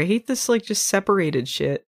each other. I hate this, like, just separated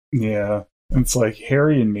shit. Yeah. It's like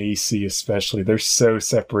Harry and Macy especially, they're so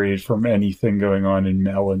separated from anything going on in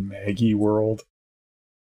Mel and Maggie world.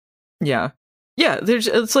 Yeah. Yeah,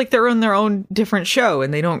 it's like they're on their own different show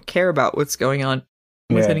and they don't care about what's going on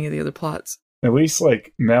with any of the other plots. At least,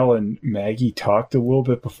 like, Mel and Maggie talked a little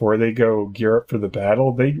bit before they go gear up for the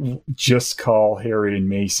battle. They just call Harry and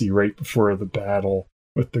Macy right before the battle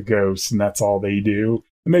with the ghosts, and that's all they do.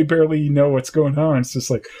 And they barely know what's going on. It's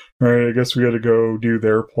just like, all right, I guess we gotta go do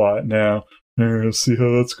their plot now. Let's see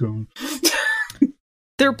how that's going.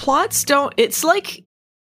 Their plots don't... It's like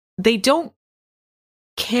they don't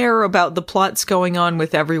care about the plots going on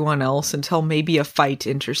with everyone else until maybe a fight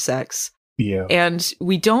intersects. Yeah. And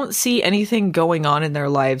we don't see anything going on in their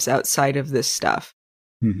lives outside of this stuff.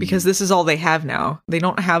 Mm-hmm. Because this is all they have now. They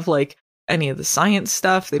don't have, like, any of the science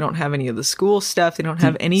stuff. They don't have any of the school stuff. They don't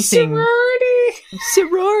have anything...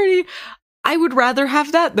 Sorority! I would rather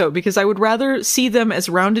have that, though, because I would rather see them as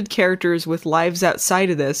rounded characters with lives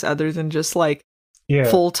outside of this, other than just, like,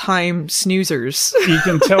 full-time snoozers. You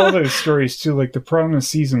can tell those stories, too. Like, the problem with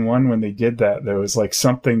season 1 when they did that, though, is, like,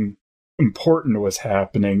 something important was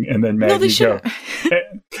happening, and then Maggie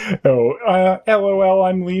LOL,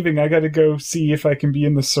 I'm leaving. I gotta go see if I can be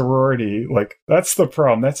in the sorority. Like, that's the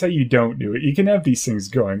problem. That's how you don't do it. You can have these things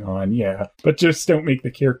going on, yeah, but just don't make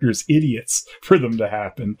the characters idiots for them to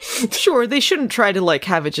happen. Sure, they shouldn't try to, like,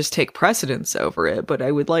 have it just take precedence over it, but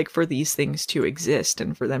I would like for these things to exist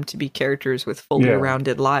and for them to be characters with fully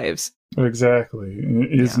rounded lives. Exactly.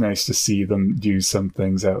 It is nice to see them do some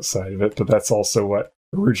things outside of it, but that's also what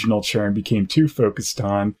original Charm became too focused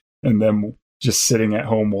on, and them just sitting at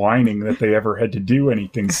home whining that they ever had to do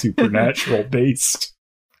anything supernatural based.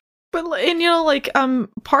 But, and you know, like,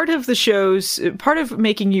 part of the shows, part of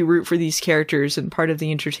making you root for these characters and part of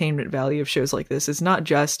the entertainment value of shows like this is not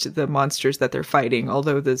just the monsters that they're fighting,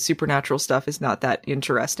 although the supernatural stuff is not that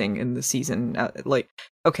interesting in the season. I'm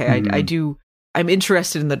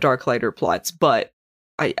interested in the Darklighter plots, but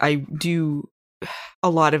a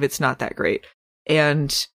lot of it's not that great.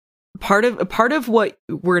 And part of what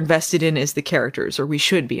we're invested in is the characters, or we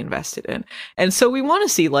should be invested in. And so we want to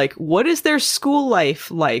see, like, what is their school life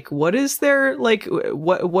like? What is their, like,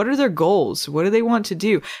 what are their goals? What do they want to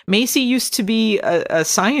do? Macy used to be a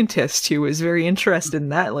scientist who was very interested in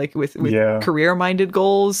that, like, with career-minded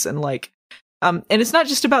goals, and, like, and it's not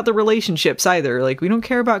just about the relationships either. Like, we don't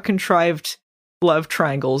care about contrived love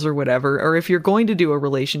triangles or whatever. Or if you're going to do a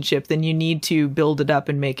relationship, then you need to build it up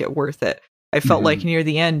and make it worth it. I felt like near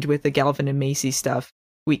the end with the Galvin and Macy stuff,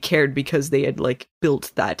 we cared because they had, like,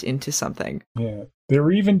 built that into something. Yeah. They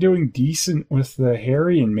were even doing decent with the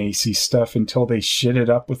Harry and Macy stuff until they shit it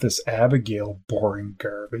up with this Abigail boring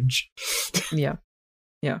garbage. Yeah.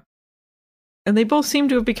 And they both seem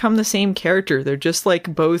to have become the same character. They're just,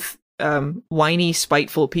 like, both whiny,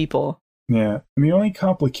 spiteful people. Yeah. And the only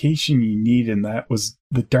complication you need in that was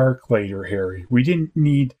the Darklighter Harry. We didn't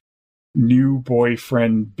need new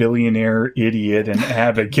boyfriend, billionaire idiot, and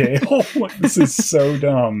Abigail. This is so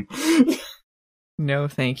dumb. No,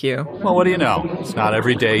 thank you. Well, what do you know? It's not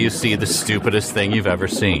every day you see the stupidest thing you've ever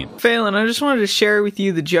seen. Phelan, I just wanted to share with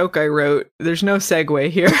you the joke I wrote. There's no segue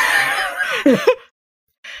here.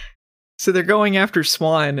 So they're going after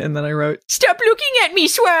Swan, and then I wrote, "Stop looking at me,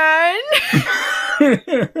 Swan!"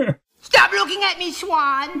 Stop looking at me,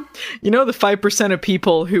 Swan! You know, the 5% of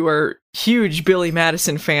people who are huge Billy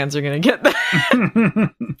Madison fans are going to get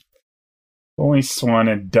that. Only Swan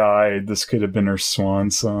had died. This could have been her swan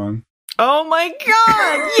song. Oh my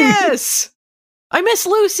god, yes! I miss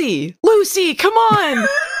Lucy! Lucy, come on!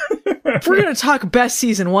 If we're going to talk best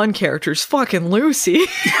season 1 characters, fucking Lucy.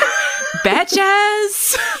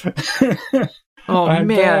 Batches! Oh, I'm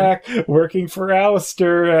man. Back, working for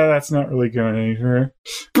Alistair. That's not really going anywhere.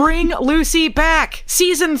 Bring Lucy back!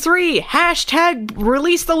 Season 3! #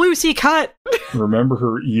 release the Lucy cut! Remember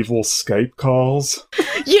her evil Skype calls?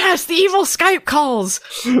 Yes, the evil Skype calls!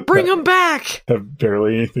 Bring them back! Have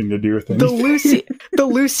barely anything to do with anything. The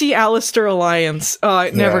Lucy Alistair alliance. Oh,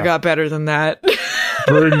 it never got better than that.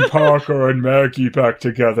 Bring Parker and Maggie back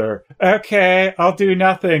together. Okay, I'll do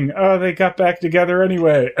nothing. Oh, they got back together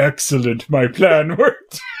anyway. Excellent, my plan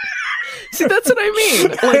worked. See, that's what I mean.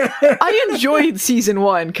 Like, I enjoyed season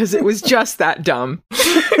 1 because it was just that dumb.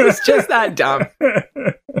 It was just that dumb.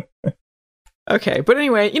 Okay, but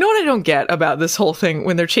anyway, you know what I don't get about this whole thing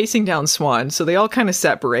when they're chasing down Swan? So they all kind of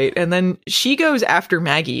separate, and then she goes after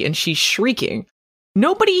Maggie, and she's shrieking.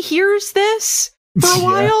 Nobody hears this for a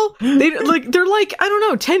while. They're like, I don't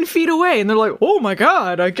know, 10 feet away, and they're like, oh my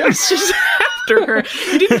god, I guess she's after her.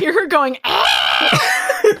 You didn't hear her going, ah!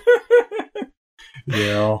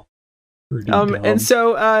 Yeah. And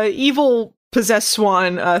so evil possessed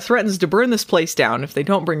Swan threatens to burn this place down if they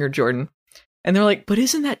don't bring her Jordan. And they're like, but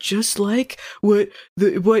isn't that just like what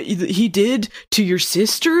he did to your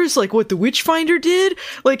sisters? Like what the Witchfinder did?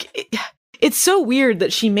 Like, it's so weird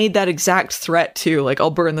that she made that exact threat too. Like,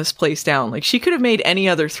 I'll burn this place down. Like, she could have made any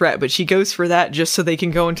other threat, but she goes for that just so they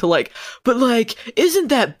can go into like, but like, isn't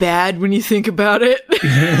that bad when you think about it?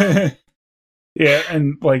 Yeah,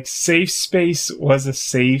 and like safe space was a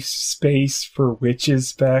safe space for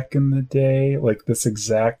witches back in the day, like this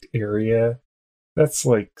exact area. That's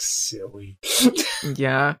like silly.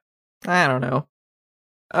 Yeah. I don't know.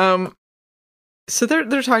 So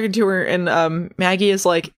they're talking to her, and Maggie is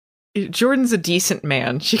like, Jordan's a decent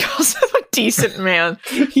man. She calls him a decent man.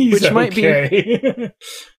 He's which might okay. be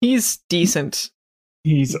he's decent.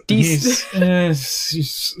 He's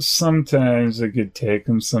sometimes I could take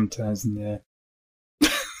him, sometimes nah.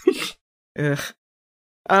 Ugh.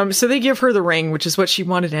 So they give her the ring, which is what she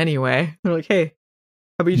wanted anyway. They're like, hey,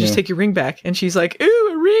 how about you just take your ring back? And she's like, ooh,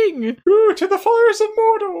 a ring! Ooh, to the fires of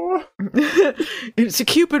Mordor! It's a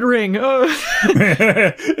Cupid ring. Oh.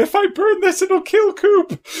 If I burn this, it'll kill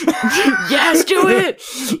Coop! Yes, do it!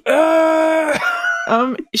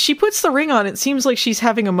 She puts the ring on. It seems like she's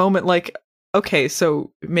having a moment like, okay,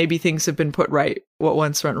 so maybe things have been put right. What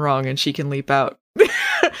once went wrong, and she can leap out.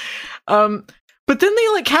 But then they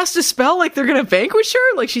like cast a spell like they're gonna vanquish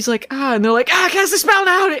her. Like she's like, and they're like, cast a spell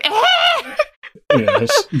now. Yeah,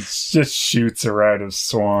 it just shoots her out of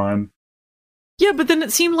Swan. Yeah, but then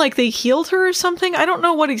it seemed like they healed her or something. I don't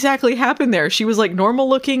know what exactly happened there. She was like normal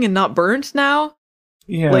looking and not burned now.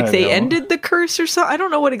 Yeah, like they ended the curse or something. I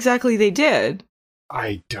don't know what exactly they did.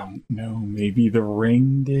 I don't know. Maybe the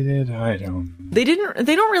ring did it. I don't know. They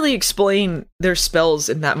don't really explain their spells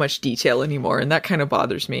in that much detail anymore, and that kind of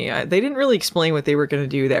bothers me. They didn't really explain what they were going to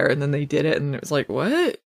do there, and then they did it, and it was like,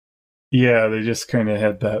 what? Yeah, they just kind of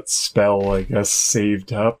had that spell, I guess,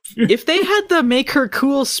 saved up. If they had the make her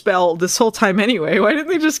cool spell this whole time anyway, why didn't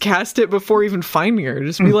they just cast it before even finding her?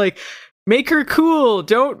 Just be like, make her cool.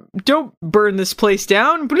 Don't burn this place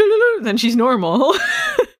down. Then she's normal.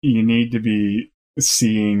 You need to be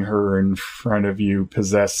seeing her in front of you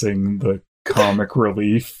possessing the comic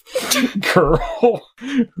relief girl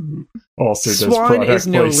who also does Swan product is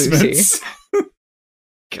no placements. Lucy.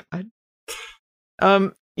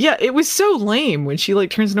 God. Yeah, it was so lame when she like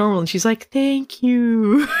turns normal and she's like, thank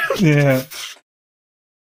you. Yeah.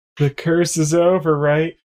 The curse is over,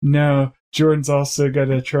 right? No, Jordan's also got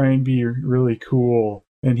to try and be really cool.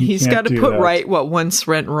 And he's got to put right what once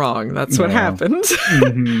went wrong. That's what happened.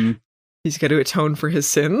 Mm-hmm. He's got to atone for his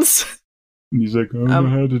sins. And he's like, I don't know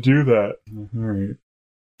how to do that. All right.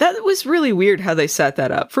 That was really weird how they set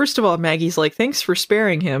that up. First of all, Maggie's like, thanks for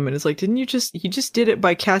sparing him. And it's like, you just did it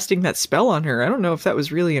by casting that spell on her. I don't know if that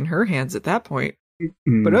was really in her hands at that point.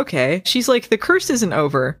 Mm. But okay. She's like, the curse isn't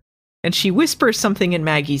over. And she whispers something in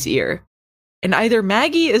Maggie's ear. And either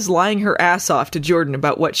Maggie is lying her ass off to Jordan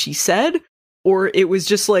about what she said, or it was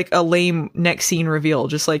just like a lame next scene reveal.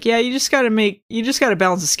 Just like, yeah, you just gotta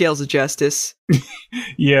balance the scales of justice.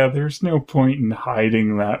 Yeah, there's no point in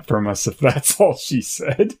hiding that from us if that's all she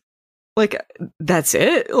said. Like, that's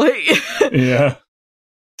it? Like, yeah.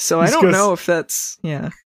 So I don't know if that's,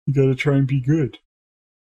 yeah. You gotta try and be good.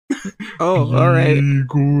 Oh, all right.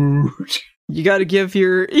 Good. You gotta give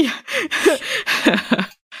your...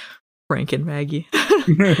 Frank and Maggie.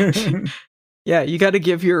 Yeah, you gotta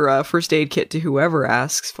give your first aid kit to whoever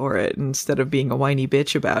asks for it instead of being a whiny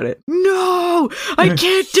bitch about it. No! I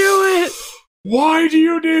can't do it! Why do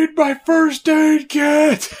you need my first aid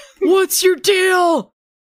kit? What's your deal?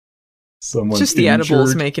 Someone's just the injured.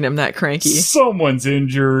 edibles making him that cranky. Someone's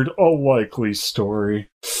injured. A likely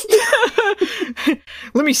story.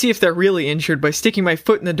 Let me see if they're really injured by sticking my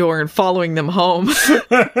foot in the door and following them home.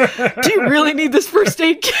 Do you really need this first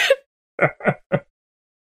aid kit?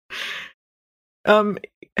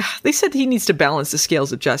 They said he needs to balance the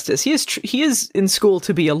scales of justice. He is in school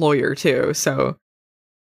to be a lawyer too, so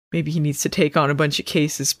maybe he needs to take on a bunch of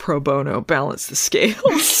cases pro bono, balance the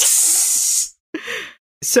scales.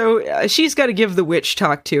 So she's got to give the witch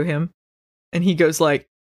talk to him, and he's like,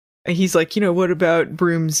 what about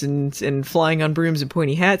brooms and flying on brooms and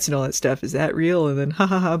pointy hats and all that stuff? Is that real? And then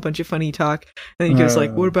a bunch of funny talk. And then he goes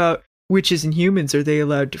like, what about witches and humans? Are they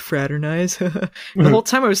allowed to fraternize? The whole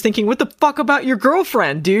time I was thinking, what the fuck about your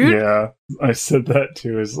girlfriend, dude? Yeah, I said that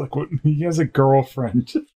too. It's like, what? He has a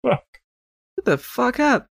girlfriend. Fuck. What the fuck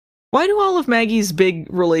up? Why do all of Maggie's big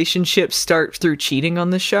relationships start through cheating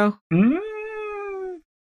on this show?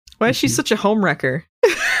 Why is she such a homewrecker?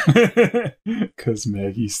 Because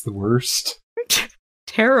Maggie's the worst.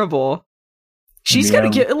 Terrible. She's got to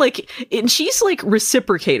get, like, and she's, like,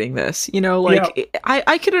 reciprocating this, you know, like, yeah.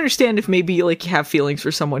 I could understand if maybe, like, you have feelings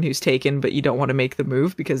for someone who's taken, but you don't want to make the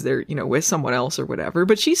move because they're, you know, with someone else or whatever,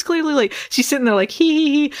 but she's clearly, like, she's sitting there like,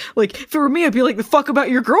 hee, like, if it were me, I'd be like, the fuck about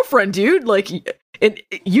your girlfriend, dude? Like,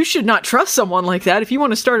 you should not trust someone like that. If you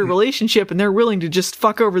want to start a relationship and they're willing to just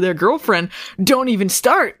fuck over their girlfriend, don't even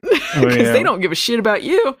start, because they don't give a shit about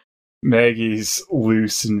you. Maggie's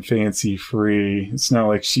loose and fancy free. It's not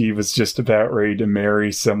like she was just about ready to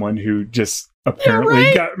marry someone who just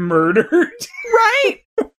apparently got murdered. Right?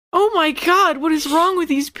 Oh my god, what is wrong with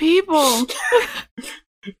these people?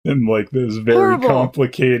 And like this very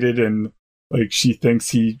complicated, and like she thinks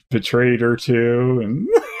he betrayed her too, and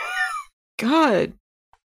God.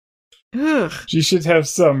 Ugh. She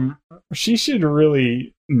should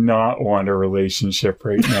really not want a relationship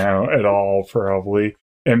right now at all, probably,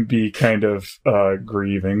 and be kind of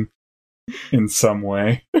grieving in some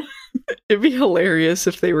way. It'd be hilarious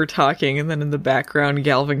if they were talking and then in the background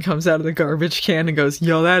Galvin comes out of the garbage can and goes,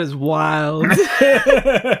 "Yo, that is wild."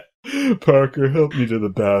 Parker, help me to the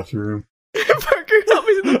bathroom. Parker, help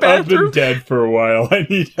me to the bathroom. I've been dead for a while. I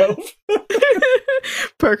need help.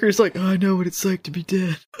 Parker's like, "Oh, I know what it's like to be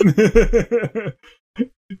dead."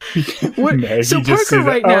 What? Maggie So Parker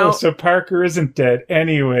right now... so Parker isn't dead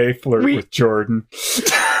anyway. Flirt with Jordan.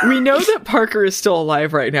 We know that Parker is still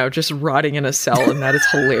alive right now, just rotting in a cell, and that is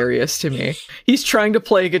hilarious to me. He's trying to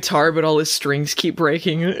play a guitar, but all his strings keep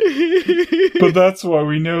breaking. But that's why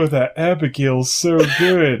we know that Abigail's so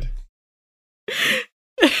good.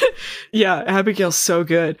 Yeah, Abigail's so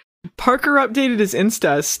good. Parker updated his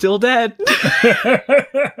Insta, still dead.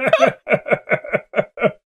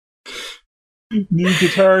 New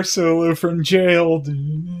guitar solo from jail.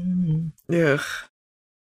 Ugh.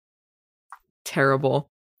 Terrible.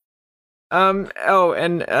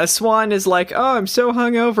 And Swan is like, "Oh, I'm so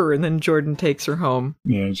hungover," and then Jordan takes her home.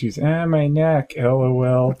 Yeah, and she's, my neck,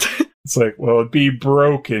 LOL. It's like, well, it'd be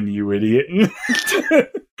broken, you idiot. And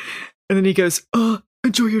then he goes, "Oh,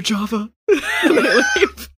 enjoy your Java." And they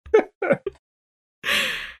leave.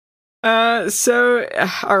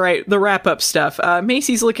 All right, the wrap-up stuff.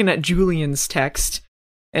 Macy's looking at Julian's text,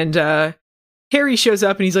 and Harry shows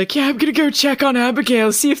up and he's like, "Yeah, I'm gonna go check on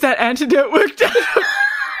Abigail, see if that antidote worked out."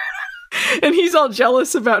 And he's all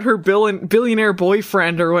jealous about her billionaire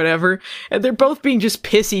boyfriend or whatever, and they're both being just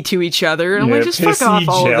pissy to each other. And I'm like, just fuck off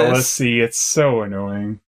all jealousy. of this. It's so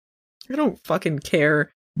annoying. I don't fucking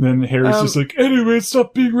care. Then Harry's just like, "Anyway,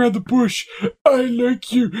 stop being around the bush. I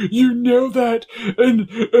like you. You know that. And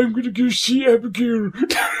I'm gonna go see Abigail."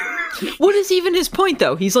 What is even his point,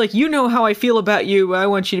 though? He's like, "You know how I feel about you. I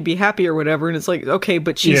want you to be happy," or whatever. And it's like, okay,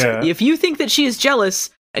 but if you think that she is jealous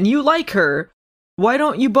and you like her, why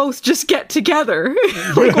don't you both just get together?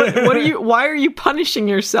 Like, why are you punishing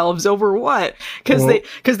yourselves over what?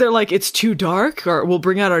 Because they're like, "It's too dark, or we'll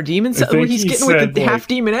bring out our demons." Well, he's getting with the half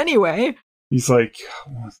demon anyway. He's like,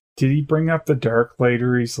 did he bring up the Dark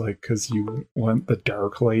Later? He's like, because you want the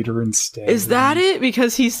Dark Later instead. Is that it?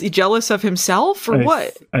 Because he's jealous of himself, or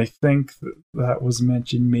what? I think that was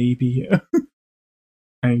mentioned, maybe.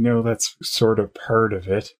 I know that's sort of part of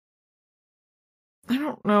it. I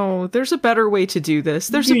don't know. There's a better way to do this.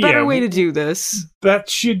 That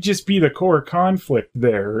should just be the core conflict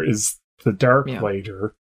there, is the Dark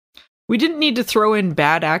Later. We didn't need to throw in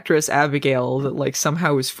bad actress Abigail that like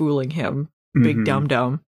somehow was fooling him. Big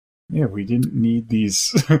dum-dum. Yeah, we didn't need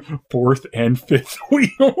these fourth and fifth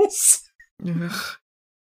wheels.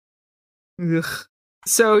 Ugh.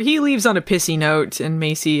 So he leaves on a pissy note, and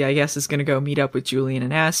Macy, I guess, is going to go meet up with Julian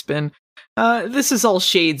and Aspen. This is all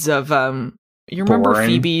shades of, you remember boring.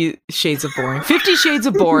 Phoebe, shades of boring. 50 Shades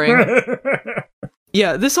of Boring.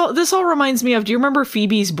 Yeah, this all reminds me of, do you remember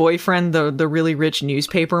Phoebe's boyfriend, the really rich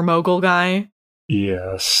newspaper mogul guy?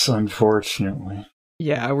 Yes, unfortunately.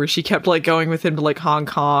 Yeah, where she kept like going with him to like Hong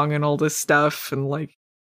Kong and all this stuff, and like,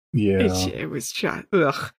 it was just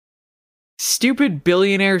stupid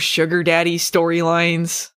billionaire sugar daddy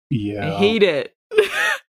storylines. Yeah, I hate it.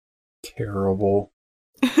 Terrible.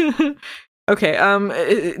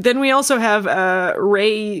 Okay, then we also have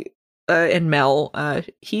Ray and Mel.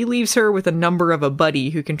 He leaves her with a number of a buddy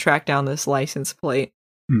who can track down this license plate.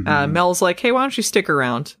 Mm-hmm. Mel's like, "Hey, why don't you stick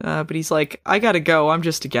around?" But he's like, "I gotta go. I'm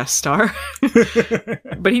just a guest star."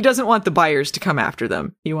 But he doesn't want the buyers to come after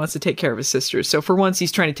them. He wants to take care of his sisters. So for once,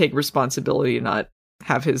 he's trying to take responsibility and not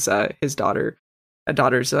have his daughter's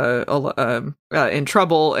in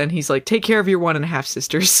trouble. And he's like, "Take care of your 1.5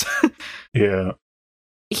 sisters." Yeah.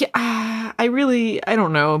 I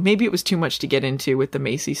don't know. Maybe it was too much to get into with the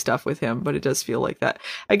Macy stuff with him, but it does feel like that.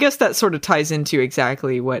 I guess that sort of ties into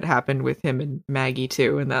exactly what happened with him and Maggie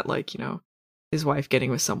too, and that, like, his wife getting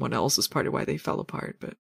with someone else is part of why they fell apart.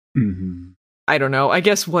 But I don't know. I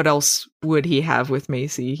guess what else would he have with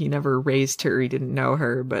Macy? He never raised her. He didn't know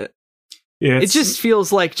her, but it just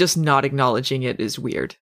feels like just not acknowledging it is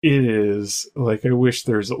weird. It is. Like, I wish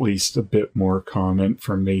there's at least a bit more comment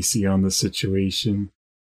from Macy on the situation.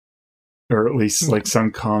 Or at least, like,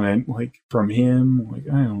 some comment, like, from him. Like,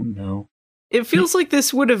 I don't know. It feels like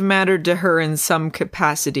this would have mattered to her in some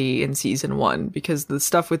capacity in season 1, because the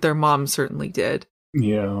stuff with their mom certainly did.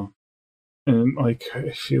 Yeah. And, like, I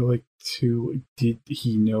feel like, too, did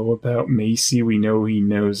he know about Macy? We know he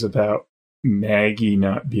knows about Maggie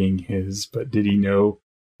not being his, but did he know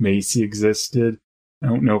Macy existed? I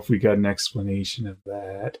don't know if we got an explanation of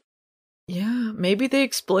that. Yeah, maybe they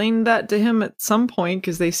explained that to him at some point,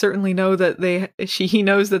 because they certainly know that he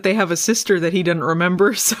knows that they have a sister that he didn't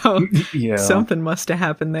remember, so yeah. Something must have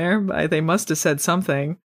happened there. They must have said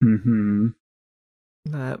something. Mm-hmm.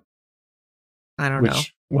 I don't know.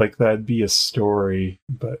 Like, that'd be a story,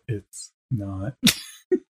 but it's not.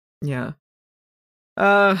 Yeah.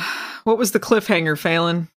 What was the cliffhanger,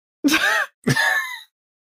 Phelan?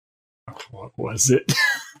 What was it?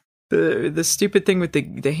 The stupid thing with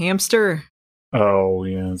the hamster. Oh,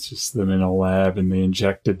 yeah, it's just them in a lab and they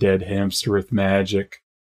inject a dead hamster with magic.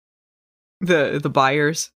 The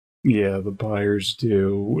buyers? Yeah, the buyers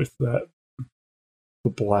do with the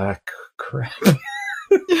black crap.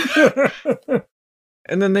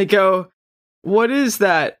 And then they go, "What is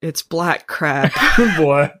that?" "It's black crap."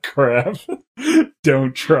 Black crap.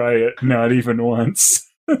 Don't try it, not even once.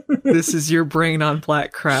 This is your brain on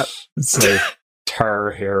black crap. It's like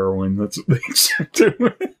tar heroin. That's what they inject it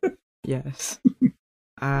with. Yes.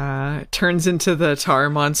 Turns into the tar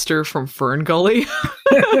monster from Fern Gully.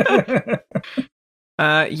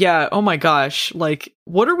 Yeah, oh my gosh. Like,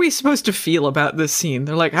 what are we supposed to feel about this scene?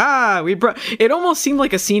 They're like, it almost seemed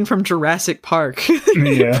like a scene from Jurassic Park.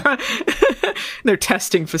 Yeah. Their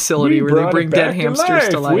testing facility where they bring dead hamsters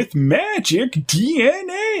to life. With magic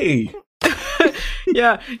DNA.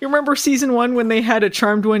 Yeah, you remember season 1 when they had a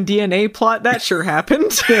Charmed One DNA plot? That sure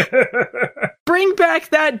happened. Bring back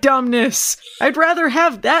that dumbness. I'd rather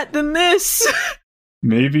have that than this.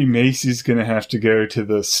 Maybe Macy's gonna have to go to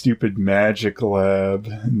the stupid magic lab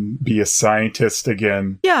and be a scientist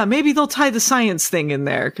again. Yeah, maybe they'll tie the science thing in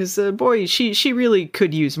there, because boy, she really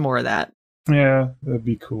could use more of that. Yeah, that'd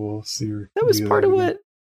be cool. See her. That was part of what.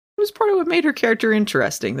 It was part of what made her character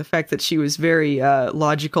interesting. The fact that she was very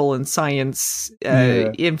logical and science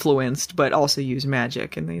influenced, but also used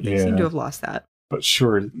magic, and they seem to have lost that. But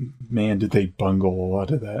sure, man, did they bungle a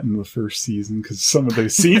lot of that in the first season, because some of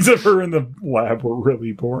those scenes of her in the lab were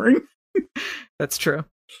really boring. That's true.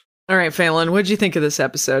 All right, Phelan, what'd you think of this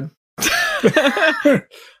episode?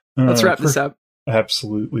 Let's wrap this up.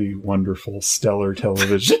 Absolutely wonderful, stellar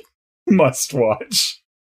television. Must watch.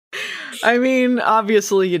 I mean,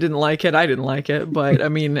 obviously you didn't like it. I didn't like it. But, I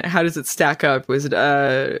mean, how does it stack up? Was it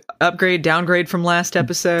upgrade, downgrade from last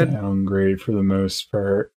episode? Downgrade for the most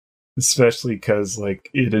part. Especially because, like,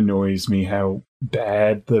 it annoys me how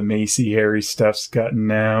bad the Macy Harry stuff's gotten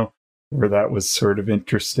now. Where that was sort of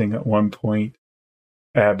interesting at one point.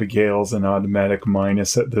 Abigail's an automatic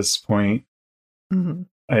minus at this point. Mm-hmm.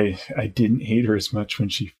 I didn't hate her as much when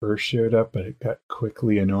she first showed up, but it got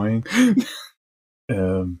quickly annoying.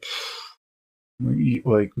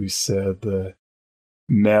 Like we said, the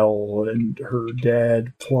Mel and her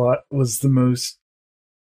dad plot was the most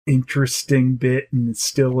interesting bit, and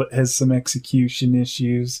still it has some execution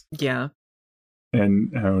issues. Yeah.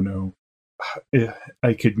 And I don't know.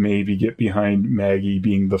 I could maybe get behind Maggie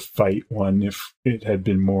being the fight one if it had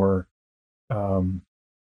been more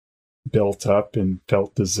built up and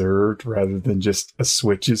felt deserved, rather than just a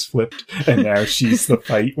switch is flipped and now she's the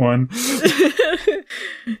fight one.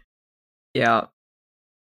 Yeah.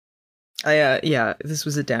 This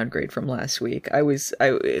was a downgrade from last week.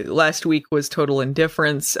 Last week was total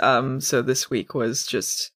indifference, so this week was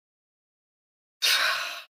just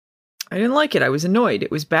I didn't like it. I was annoyed.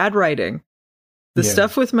 It was bad writing. The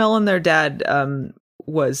stuff with Mel and their dad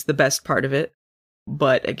was the best part of it.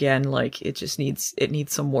 But again, like, it needs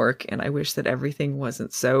some work, and I wish that everything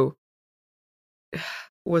wasn't so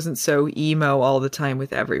emo all the time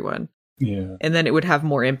with everyone. Yeah. And then it would have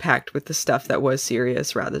more impact with the stuff that was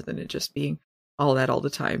serious, rather than it just being all that all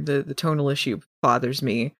the time. The tonal issue bothers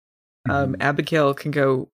me. Abigail can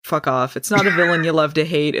go fuck off. It's not a villain you love to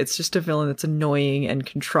hate. It's just a villain that's annoying and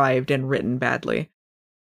contrived and written badly.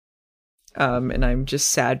 And I'm just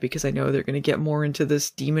sad because I know they're going to get more into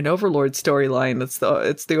this demon overlord storyline. It's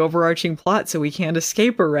the overarching plot, so we can't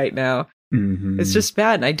escape her right now. Mm-hmm. It's just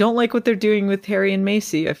bad, and I don't like what they're doing with Harry and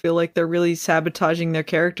Macy. I feel like they're really sabotaging their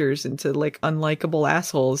characters into, like, unlikable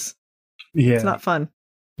assholes. Yeah. It's not fun.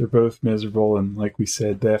 They're both miserable, and like we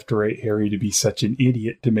said, they have to write Harry to be such an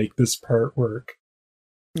idiot to make this part work.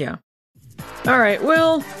 Yeah. All right,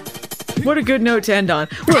 well, what a good note to end on.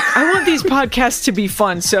 Look, I want these podcasts to be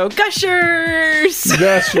fun, so gushers!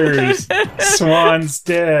 Gushers! Swan's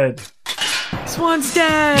dead. Swan's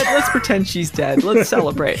dead. Let's pretend she's dead. Let's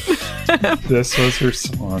celebrate. This was her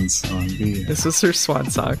swan song. Yeah. This was her swan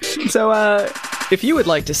song. So, if you would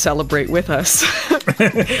like to celebrate with us,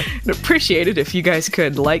 I'd appreciate it if you guys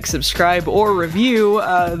could like, subscribe, or review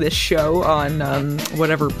this show on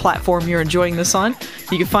whatever platform you're enjoying this on.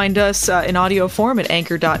 You can find us in audio form at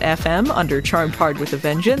anchor.fm under Charmed Hard with a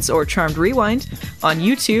Vengeance, or Charmed Rewind on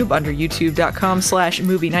YouTube under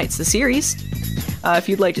youtube.com/Movie Nights the Series. If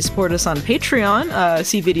you'd like to support us on Patreon,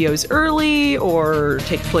 see videos early, or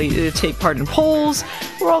take part in polls,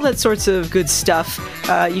 or all that sorts of good stuff,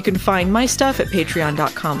 you can find my stuff at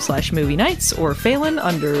patreon.com/movie nights, or Phelan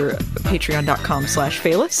under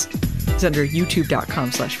patreon.com/Phelis. It's under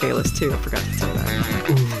youtube.com/Phelis too. I forgot to tell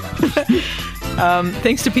that.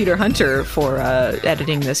 Thanks to Peter Hunter for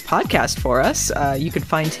editing this podcast for us. You can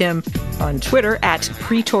find him on Twitter at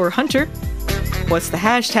PretorHunter. What's the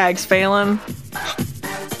hashtags, Phelan?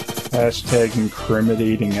 Hashtag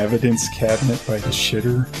incriminating evidence cabinet by the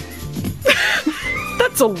shitter.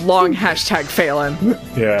 That's a long hashtag, Phelan.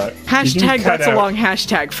 Yeah. Hashtag that's a long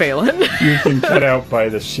hashtag, Phelan. You can cut out by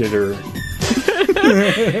the shitter.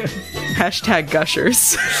 Hashtag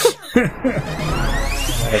gushers.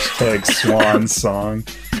 Hashtag swan song.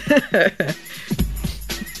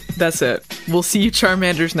 That's it. We'll see you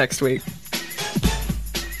Charmanders next week.